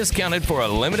alignments discounted for a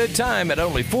limited time at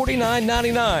only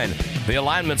 $49.99. The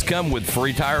alignments come with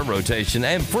free tire rotation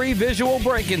and free visual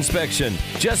brake inspection.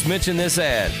 Just mention this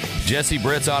ad. Jesse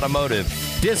Britt's Automotive.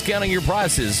 Discounting your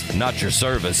prices, not your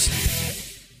service.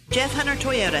 Jeff Hunter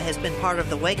Toyota has been part of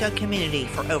the Waco community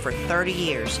for over 30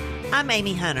 years. I'm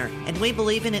Amy Hunter, and we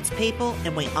believe in its people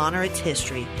and we honor its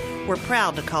history. We're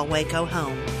proud to call Waco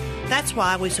home. That's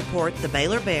why we support the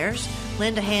Baylor Bears,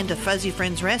 lend a hand to Fuzzy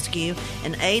Friends Rescue,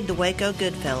 and aid the Waco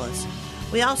Goodfellas.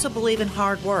 We also believe in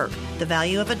hard work, the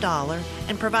value of $1,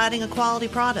 and providing a quality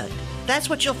product. That's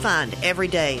what you'll find every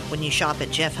day when you shop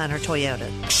at Jeff Hunter Toyota.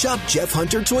 Shop Jeff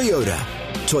Hunter Toyota.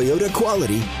 Toyota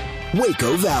quality,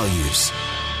 Waco values.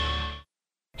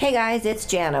 Hey guys, it's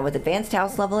Jana with Advanced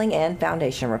House Leveling and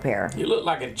Foundation Repair. You look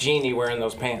like a genie wearing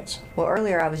those pants. Well,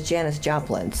 earlier I was Janis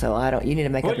Joplin, so you need to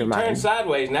make up your mind. Well, you turn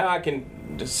sideways. Now I can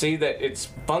see that it's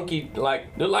funky, look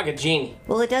like a genie.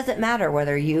 Well, it doesn't matter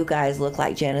whether you guys look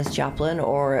like Janis Joplin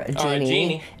or a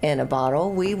genie in a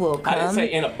bottle. We will come. I didn't say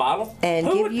in a bottle. And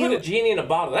who would put a genie in a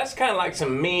bottle? That's kind of like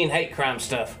some mean hate crime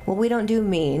stuff. Well, we don't do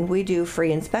mean. We do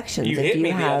free inspections. You hit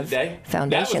me the other day.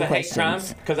 Foundation that was a questions. hate crime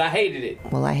because I hated it.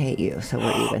 Well, I hate you, so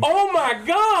we're even. Oh my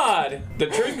God! The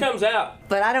truth comes out.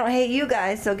 But I don't hate you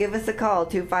guys, so give us a call,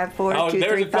 254-235. Oh,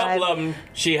 there's a couple of them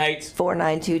she hates.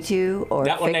 4922 or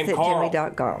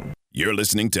fixitjimmy.com. You're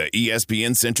listening to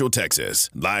ESPN Central Texas,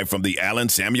 live from the Allen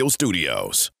Samuel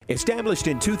Studios. Established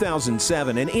in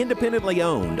 2007 and independently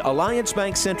owned, Alliance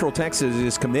Bank Central Texas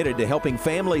is committed to helping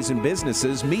families and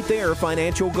businesses meet their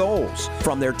financial goals.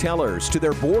 From their tellers to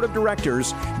their board of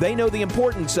directors, they know the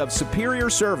importance of superior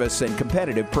service and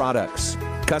competitive products.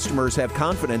 Customers have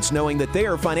confidence knowing that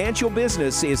their financial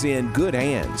business is in good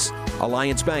hands.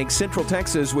 Alliance Bank Central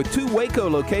Texas with 2 Waco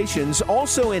locations,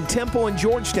 also in Temple and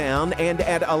Georgetown, and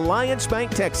at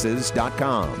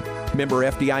alliancebanktexas.com.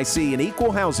 Member FDIC and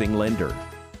equal housing lender.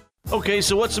 Okay,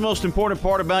 so what's the most important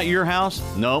part about your house?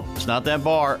 Nope, it's not that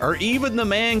bar or even the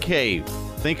man cave.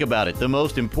 Think about it. The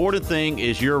most important thing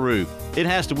is your roof. It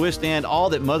has to withstand all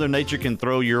that Mother Nature can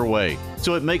throw your way.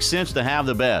 So it makes sense to have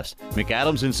the best.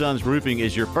 McAdams & Sons Roofing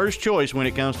is your first choice when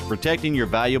it comes to protecting your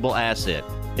valuable asset.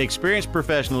 Experienced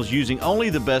professionals using only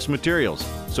the best materials.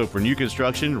 So for new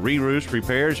construction, re-roofs,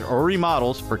 repairs, or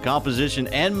remodels for composition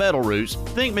and metal roofs,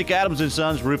 think McAdams &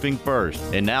 Sons Roofing first.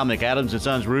 And now McAdams &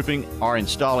 Sons Roofing are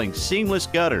installing seamless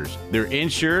gutters. They're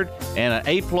insured and an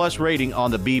A+ rating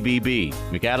on the BBB.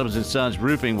 McAdams & Sons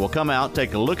Roofing will come out,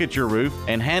 take a look at your roof,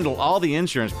 and handle all the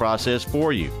insurance process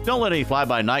for you. Don't let any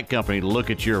fly-by-night company look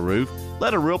at your roof.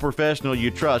 Let a real professional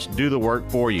you trust do the work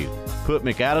for you. Put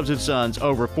McAdams & Sons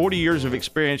over 40 years of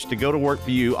experience to go to work for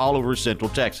you all over Central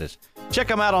Texas. Check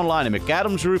them out online at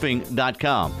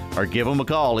McAdamsRoofing.com or give them a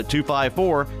call at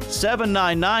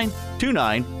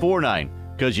 254-799-2949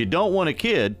 because you don't want a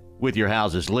kid with your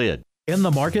house's lid. In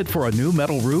the market for a new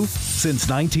metal roof? Since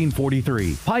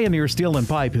 1943, Pioneer Steel and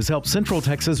Pipe has helped Central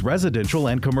Texas residential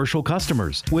and commercial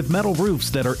customers with metal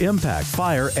roofs that are impact,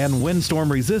 fire, and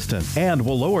windstorm resistant and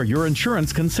will lower your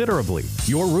insurance considerably.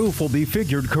 Your roof will be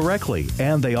figured correctly,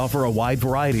 and they offer a wide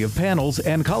variety of panels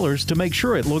and colors to make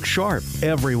sure it looks sharp.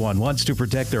 Everyone wants to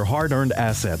protect their hard-earned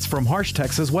assets from harsh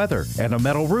Texas weather, and a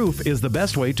metal roof is the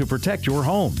best way to protect your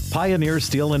home. Pioneer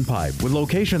Steel and Pipe with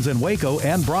locations in Waco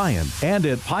and Bryan and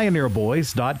at pioneerboys.com.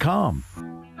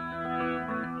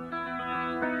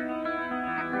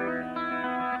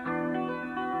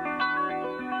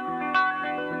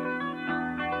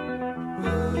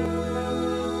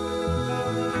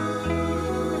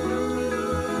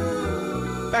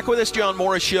 Back with us, John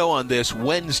Morris Show on this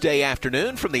Wednesday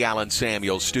afternoon from the Allen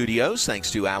Samuels Studios.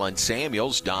 Thanks to Allen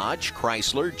Samuels, Dodge,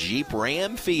 Chrysler, Jeep,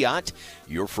 Ram, Fiat,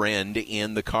 your friend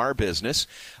in the car business.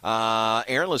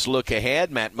 Aaron, let's look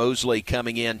ahead. Matt Mosley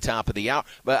coming in top of the hour.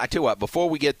 But I tell you what, before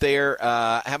we get there,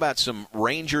 how about some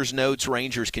Rangers notes?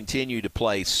 Rangers continue to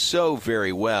play so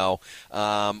very well.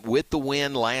 With the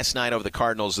win last night over the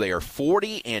Cardinals, they are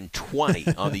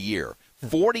 40-20 on the year.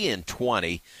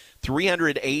 40-20.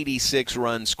 386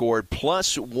 runs scored,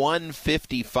 plus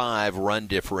 155 run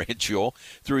differential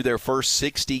through their first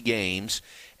 60 games.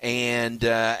 And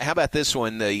how about this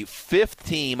one? The fifth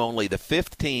team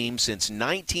since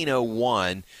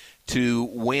 1901 to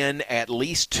win at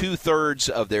least two-thirds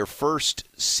of their first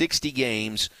 60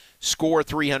 games, score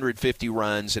 350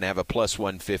 runs, and have a plus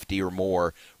 150 or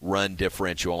more run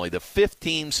differential. Only the fifth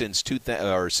team since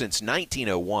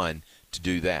 1901 to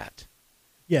do that.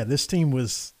 Yeah, this team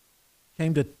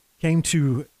came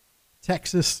to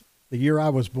Texas the year I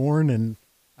was born, and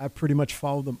I pretty much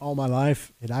followed them all my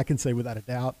life, and I can say without a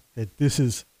doubt that this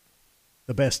is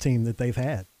the best team that they've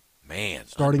had. Man,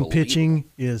 starting pitching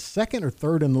is second or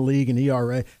third in the league in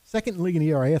ERA. Second in the league in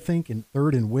ERA, I think, and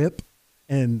third in WHIP.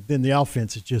 And then the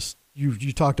offense is just,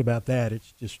 you talked about that,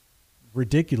 it's just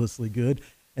ridiculously good.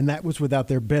 And that was without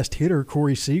their best hitter,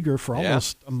 Corey Seager, for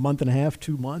almost a month and a half,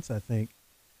 2 months, I think.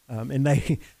 And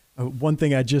they one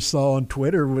thing I just saw on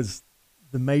Twitter was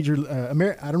the major I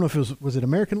don't know if it was it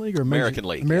American League or American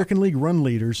League. American League run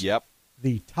leaders. Yep.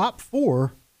 The top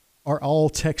four are all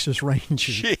Texas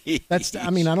Rangers. Jeez. That's, I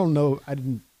mean, I don't know.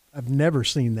 I've never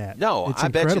seen that. No, it's I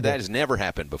incredible. bet you that has never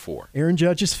happened before. Aaron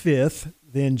Judge is fifth.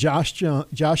 then Josh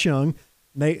Young,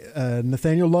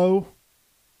 Nathaniel Lowe,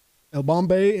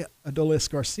 Elbombe, Adolis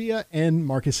Garcia, and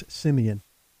Marcus Simeon.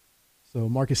 So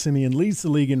Marcus Simeon leads the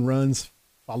league in runs,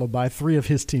 followed by 3 of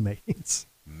his teammates.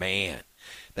 Man,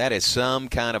 that is some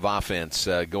kind of offense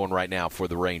going right now for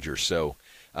the Rangers. So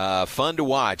fun to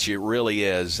watch, it really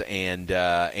is, and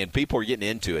people are getting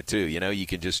into it too. You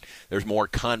can just there's more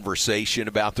conversation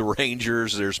about the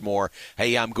Rangers. There's more,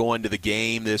 hey, I'm going to the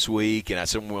game this week, and I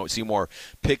see more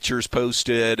pictures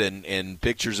posted and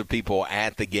pictures of people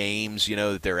at the games.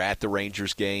 That they're at the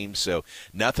Rangers games. So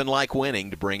nothing like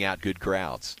winning to bring out good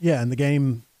crowds. Yeah, and the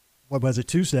game, what was it,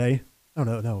 Tuesday? Oh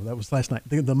no, that was last night.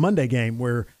 The Monday game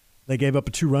where they gave up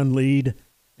a 2-run lead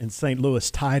and St.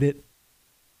 Louis tied it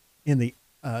in the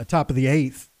top of the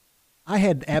 8th. I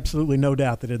had absolutely no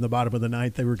doubt that in the bottom of the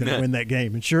 9th they were going to win that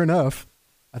game. And sure enough,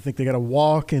 I think they got a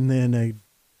walk and then a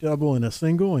double and a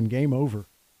single and game over.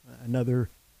 And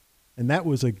that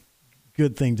was a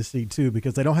good thing to see too,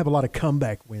 because they don't have a lot of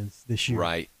comeback wins this year.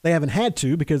 Right. They haven't had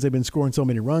to because they've been scoring so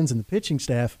many runs and the pitching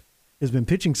staff has been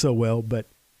pitching so well, but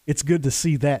it's good to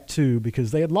see that too, because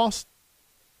they had lost,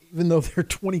 even though they're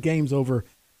 20 games over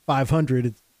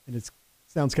 500, and it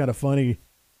sounds kind of funny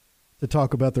to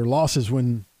talk about their losses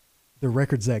when their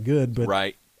record's that good, but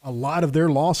right. A lot of their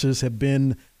losses have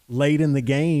been late in the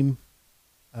game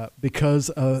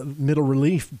because of middle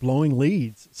relief blowing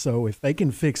leads. So if they can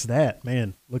fix that,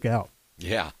 man, look out.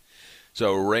 Yeah.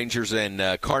 So Rangers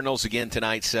and Cardinals again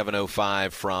tonight,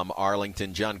 7:05 from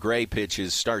Arlington. John Gray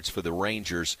starts for the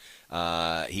Rangers.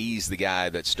 He's the guy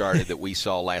that started that we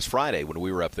saw last Friday when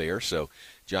we were up there. So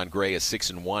John Gray, a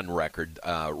 6-1 record.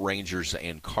 Rangers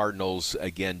and Cardinals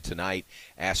again tonight.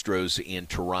 Astros in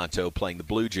Toronto playing the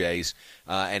Blue Jays.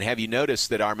 And have you noticed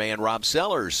that our man Rob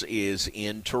Sellers is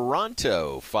in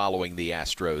Toronto following the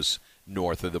Astros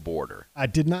north of the border? I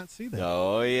did not see that.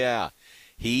 Oh, yeah.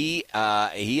 He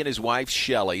and his wife,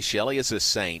 Shelley is a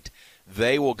Saint.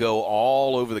 They will go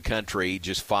all over the country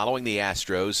just following the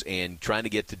Astros and trying to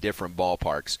get to different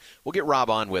ballparks. We'll get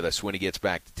Rob on with us when he gets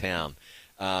back to town.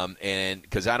 And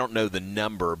because I don't know the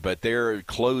number, but they're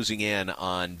closing in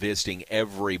on visiting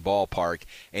every ballpark.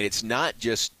 And it's not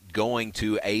just going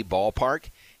to a ballpark.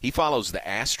 He follows the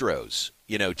Astros,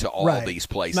 to all these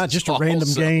places. Not just a random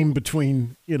game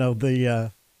between,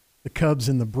 the Cubs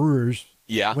and the Brewers.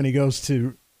 Yeah. When he goes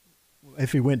to,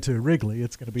 if he went to Wrigley,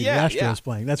 it's going to be the Astros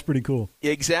playing. That's pretty cool.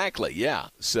 Exactly, yeah.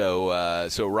 So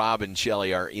Rob and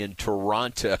Shelley are in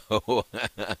Toronto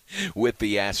with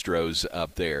the Astros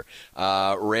up there.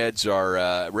 Reds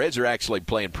are actually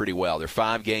playing pretty well. They're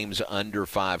 5 games under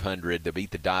 500. They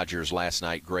beat the Dodgers last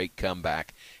night. Great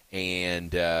comeback.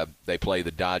 And they play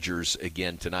the Dodgers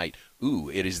again tonight.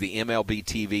 Ooh, it is the MLB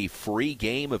TV free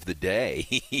game of the day.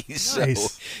 So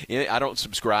nice. I don't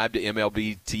subscribe to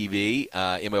MLB TV,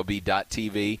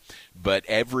 MLB.TV, but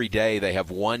every day they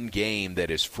have one game that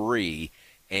is free,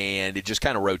 and it just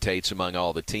kind of rotates among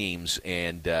all the teams.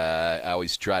 And I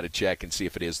always try to check and see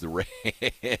if it is the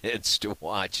Reds to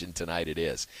watch, and tonight it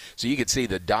is. So you can see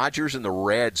the Dodgers and the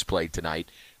Reds play tonight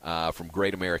from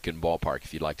Great American Ballpark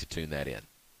if you'd like to tune that in.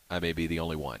 I may be the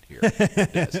only one here.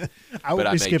 I would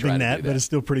be skipping that, but it's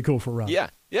still pretty cool for Rob. Yeah,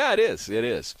 it is. It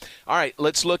is. All right,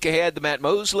 let's look ahead. The Matt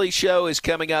Mosley Show is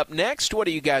coming up next. What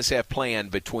do you guys have planned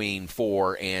between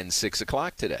 4 and 6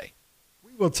 o'clock today?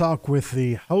 We will talk with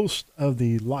the host of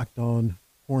the Locked On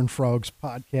Horned Frogs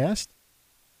podcast,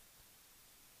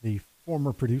 the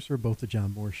former producer of both the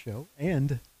John Moore Show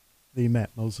and the Matt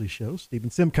Mosley Show.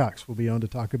 Stephen Simcox will be on to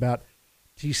talk about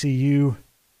TCU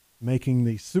making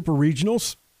the Super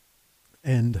Regionals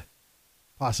and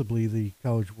possibly the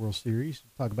College World Series.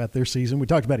 Talk about their season. We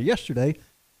talked about it yesterday.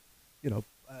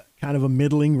 Kind of a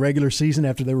middling regular season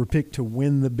after they were picked to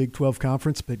win the Big 12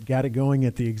 Conference, but got it going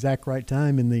at the exact right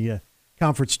time in the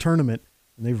conference tournament,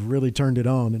 and they've really turned it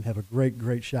on and have a great,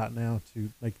 great shot now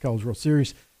to make the College World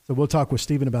Series. So we'll talk with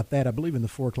Stephen about that, I believe, in the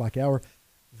 4 o'clock hour.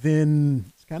 Then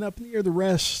it's kind of up in the air the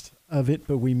rest of it,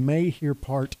 but we may hear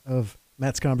part of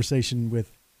Matt's conversation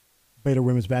with Baylor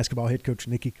women's basketball head coach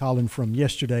Nikki Collin from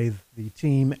yesterday. The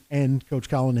team and Coach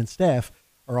Collin and staff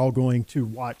are all going to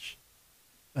watch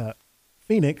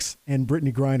Phoenix and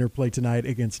Brittany Griner play tonight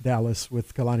against Dallas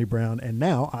with Kalani Brown and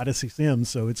now Odyssey Sims.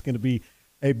 So it's going to be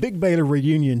a big Baylor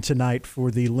reunion tonight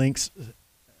for the Lynx.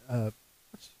 I'm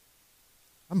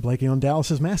blanking on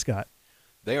Dallas's mascot.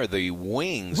 They are the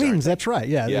Wings. Wings, that's right.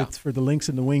 Yeah, it's for the Lynx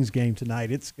and the Wings game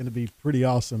tonight. It's going to be pretty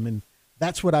awesome, and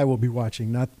that's what I will be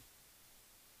watching, not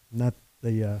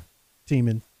the team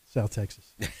in South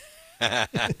Texas.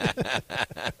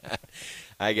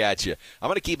 I got you. I'm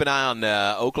going to keep an eye on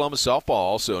Oklahoma softball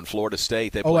also in Florida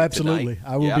State. They play absolutely. tonight.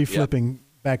 I will be flipping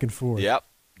back and forth. Yep.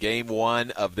 Game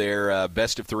 1 of their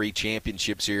best-of-3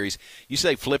 championship series. You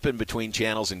say flipping between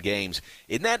channels and games.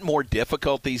 Isn't that more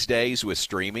difficult these days with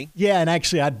streaming? Yeah, and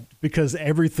actually, because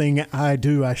everything I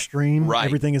do, I stream. Right.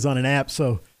 Everything is on an app,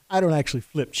 so I don't actually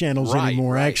flip channels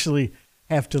anymore. I actually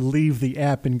have to leave the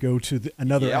app and go to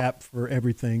another app for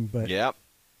everything. But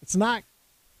it's not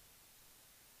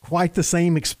quite the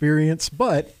same experience,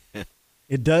 but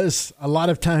it does a lot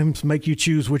of times make you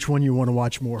choose which one you want to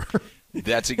watch more.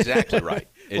 That's exactly right.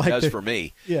 It does for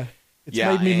me. Yeah. It's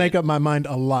made me make up my mind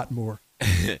a lot more.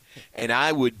 And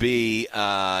I would be,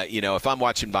 if I'm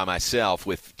watching by myself,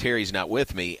 with Terry's not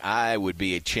with me, I would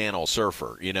be a channel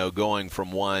surfer, going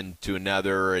from one to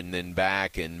another and then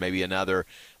back and maybe another.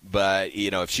 But,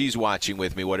 if she's watching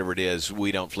with me, whatever it is,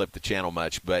 we don't flip the channel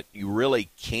much. But you really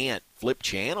can't flip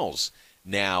channels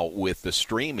now with the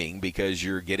streaming because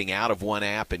you're getting out of one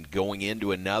app and going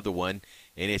into another one.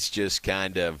 And it's just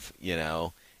kind of,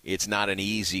 it's not an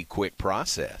easy, quick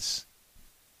process.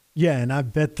 Yeah, and I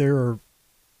bet there are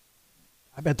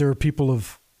people I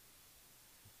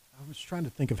was trying to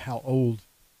think of how old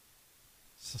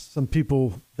some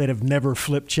people that have never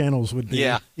flipped channels would be.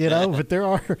 Yeah. But there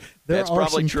are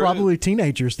probably some probably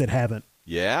teenagers that haven't.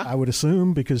 Yeah. I would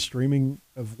assume because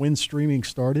when streaming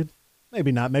started,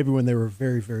 maybe not, maybe when they were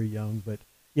very, very young, but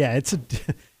yeah,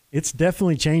 it's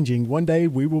definitely changing. One day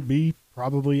we will be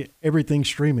probably everything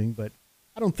streaming, but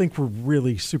I don't think we're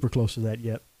really super close to that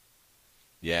yet.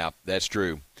 Yeah, that's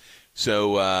true.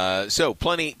 So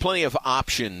plenty of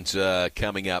options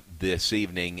coming up this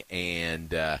evening,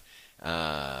 and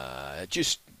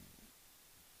just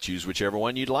choose whichever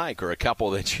one you'd like, or a couple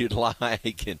that you'd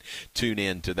like, and tune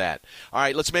in to that. All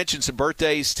right, let's mention some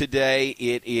birthdays today.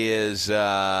 It is,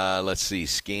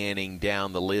 scanning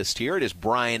down the list here. It is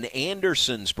Brian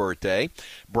Anderson's birthday.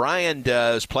 Brian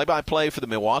does play-by-play for the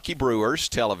Milwaukee Brewers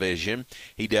television.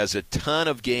 He does a ton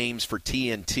of games for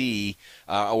TNT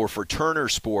or for Turner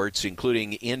Sports,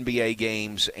 including NBA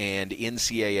games and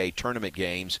NCAA tournament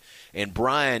games. And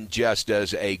Brian just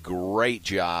does a great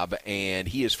job, and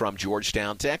he is from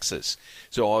Georgetown, Texas.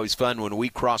 So always fun when we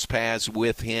cross paths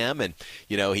with him, and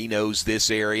he knows this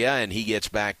area, and he gets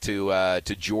back to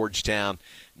Georgetown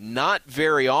not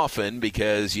very often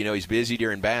because he's busy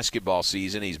during basketball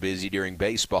season, he's busy during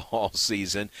baseball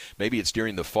season. Maybe it's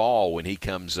during the fall when he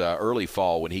comes early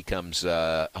fall when he comes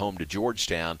home to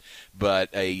Georgetown. But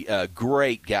a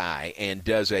great guy and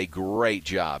does a great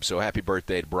job. So happy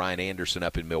birthday to Brian Anderson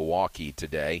up in Milwaukee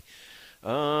today.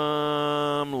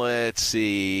 Let's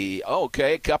see.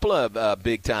 Okay, a couple of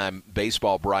big-time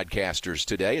baseball broadcasters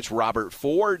today. It's Robert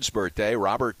Ford's birthday.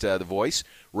 Robert, the voice,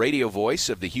 radio voice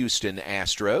of the Houston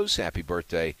Astros. Happy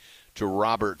birthday to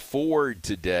Robert Ford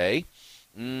today.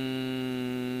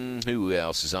 Who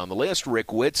else is on the list?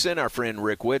 Rick Whitson, our friend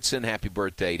Rick Whitson. Happy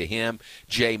birthday to him.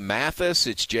 Jay Mathis.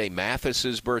 It's Jay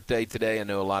Mathis's birthday today. I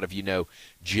know a lot of you know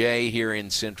Jay here in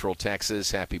Central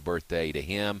Texas. Happy birthday to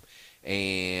him.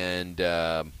 And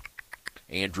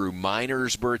Andrew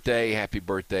Miner's birthday. Happy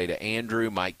birthday to Andrew.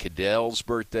 Mike Cadell's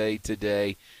birthday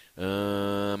today.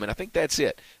 And I think that's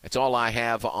it. That's all I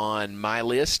have on my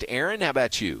list. Aaron, how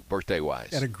about you, birthday-wise?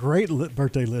 Got a great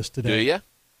birthday list today. Do you?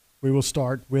 We will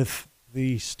start with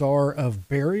the star of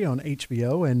Barry on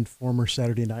HBO and former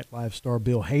Saturday Night Live star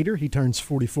Bill Hader. He turns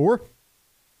 44.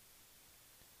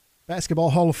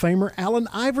 Basketball Hall of Famer Allen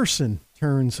Iverson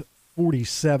turns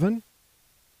 47.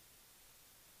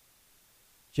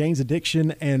 Jane's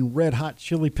Addiction and Red Hot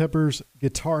Chili Peppers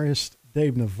guitarist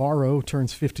Dave Navarro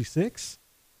turns 56.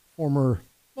 Former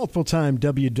multiple-time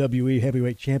WWE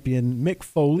heavyweight champion Mick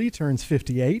Foley turns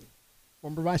 58.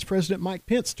 Former Vice President Mike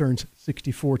Pence turns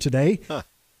 64 today.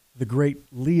 The great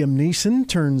Liam Neeson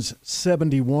turns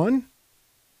 71.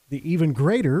 The even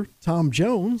greater Tom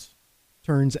Jones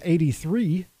turns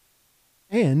 83.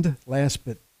 And last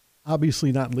but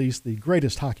obviously not least, the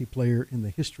greatest hockey player in the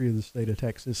history of the state of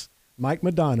Texas, Mike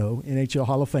Modano, NHL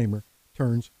Hall of Famer,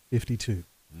 turns 52.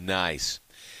 Nice.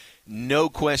 No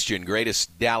question,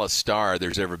 greatest Dallas star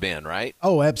there's ever been, right?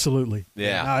 Oh, absolutely.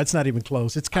 Yeah. No, it's not even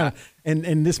close. It's kind of,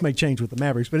 and this may change with the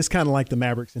Mavericks, but it's kind of like the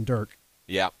Mavericks and Dirk.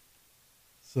 Yeah.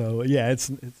 So, yeah,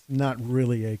 it's not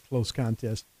really a close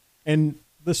contest. And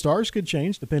the stars could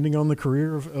change depending on the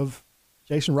career of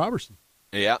Jason Robertson.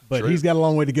 Yeah, but true. He's got a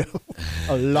long way to go.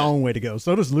 A long way to go.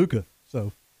 So does Luka.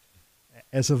 So,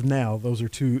 as of now, those are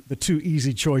the two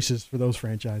easy choices for those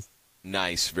franchises.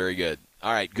 Nice. Very good.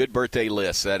 All right, good birthday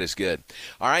list. That is good.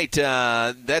 All right,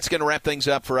 that's going to wrap things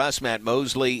up for us. Matt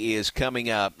Mosley is coming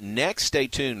up next. Stay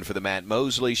tuned for the Matt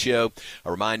Mosley Show.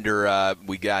 A reminder,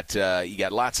 you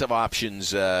got lots of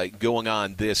options going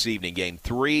on this evening. Game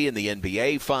 3 in the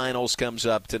NBA Finals comes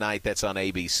up tonight. That's on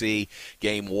ABC.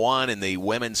 Game 1 in the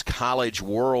Women's College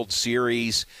World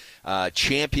Series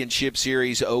Championship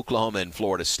Series, Oklahoma and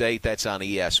Florida State. That's on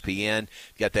ESPN.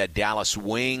 Got that Dallas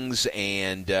Wings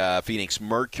and Phoenix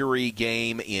Mercury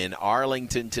game in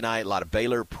Arlington tonight. A lot of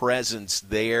Baylor presence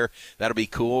there. That'll be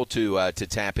cool to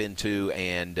tap into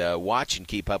and watch and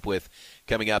keep up with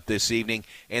coming up this evening.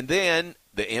 And then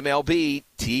the MLB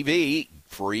TV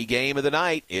free game of the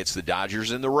night. It's the Dodgers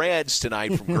and the Reds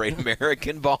tonight from Great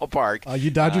American Ballpark. Are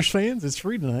you Dodgers fans? It's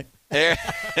free tonight.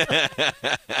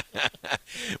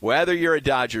 Whether you're a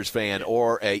Dodgers fan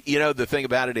or the thing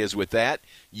about it is with that,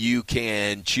 you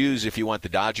can choose if you want the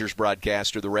Dodgers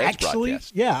broadcast or the Reds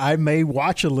broadcast. Yeah, I may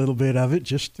watch a little bit of it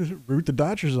just to root the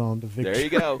Dodgers on to victory. There you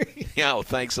go. Yeah, well,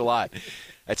 thanks a lot.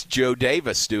 That's Joe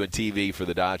Davis doing TV for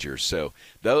the Dodgers. So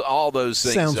all those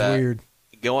things sounds weird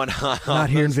going on. Not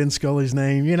hearing Vin Scully's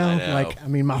name,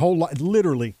 my whole life,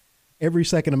 literally every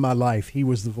second of my life, he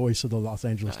was the voice of the Los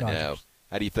Angeles Dodgers. I know.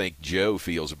 How do you think Joe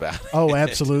feels about it? Oh,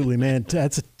 absolutely, man.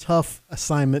 That's a tough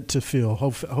assignment to fill.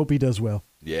 Hope he does well.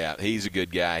 Yeah, he's a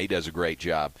good guy. He does a great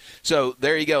job. So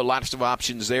there you go. Lots of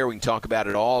options there. We can talk about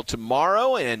it all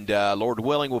tomorrow, and Lord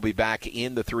willing, we'll be back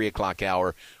in the 3 o'clock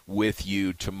hour with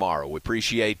you tomorrow. We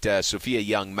appreciate Sophia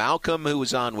Young-Malcolm, who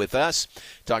was on with us,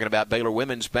 talking about Baylor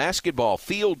women's basketball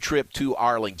field trip to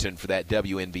Arlington for that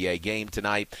WNBA game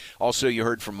tonight. Also, you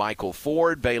heard from Michael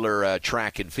Ford, Baylor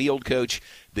track and field coach.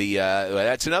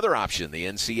 That's another option. The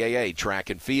NCAA Track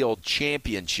and Field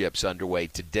Championships underway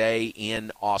today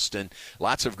in Austin.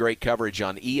 Lots of great coverage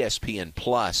on ESPN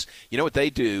Plus. You know what they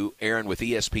do, Aaron, with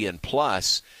ESPN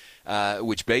Plus,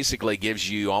 which basically gives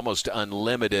you almost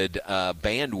unlimited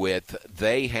bandwidth.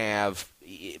 They have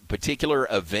particular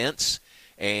events,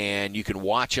 and you can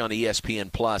watch on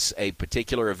ESPN Plus a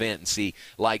particular event and see,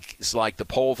 it's like the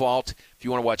pole vault. If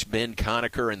you want to watch Ben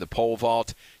Conacher in the pole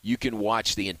vault, you can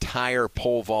watch the entire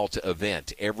pole vault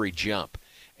event, every jump,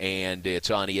 and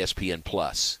it's on ESPN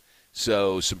Plus.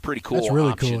 So some pretty cool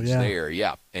options there.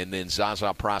 Yeah. And then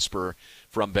Zaza Prosper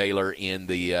from Baylor in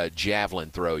the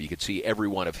javelin throw. You can see every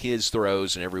one of his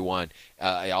throws and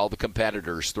all the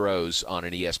competitors' throws on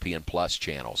an ESPN Plus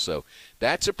channel. So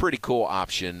that's a pretty cool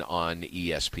option on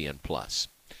ESPN Plus.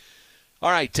 All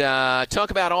right,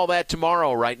 talk about all that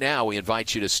tomorrow. Right now, we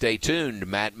invite you to stay tuned.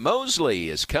 Matt Mosley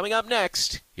is coming up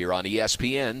next here on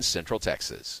ESPN Central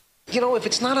Texas. If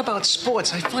it's not about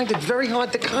sports, I find it very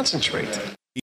hard to concentrate.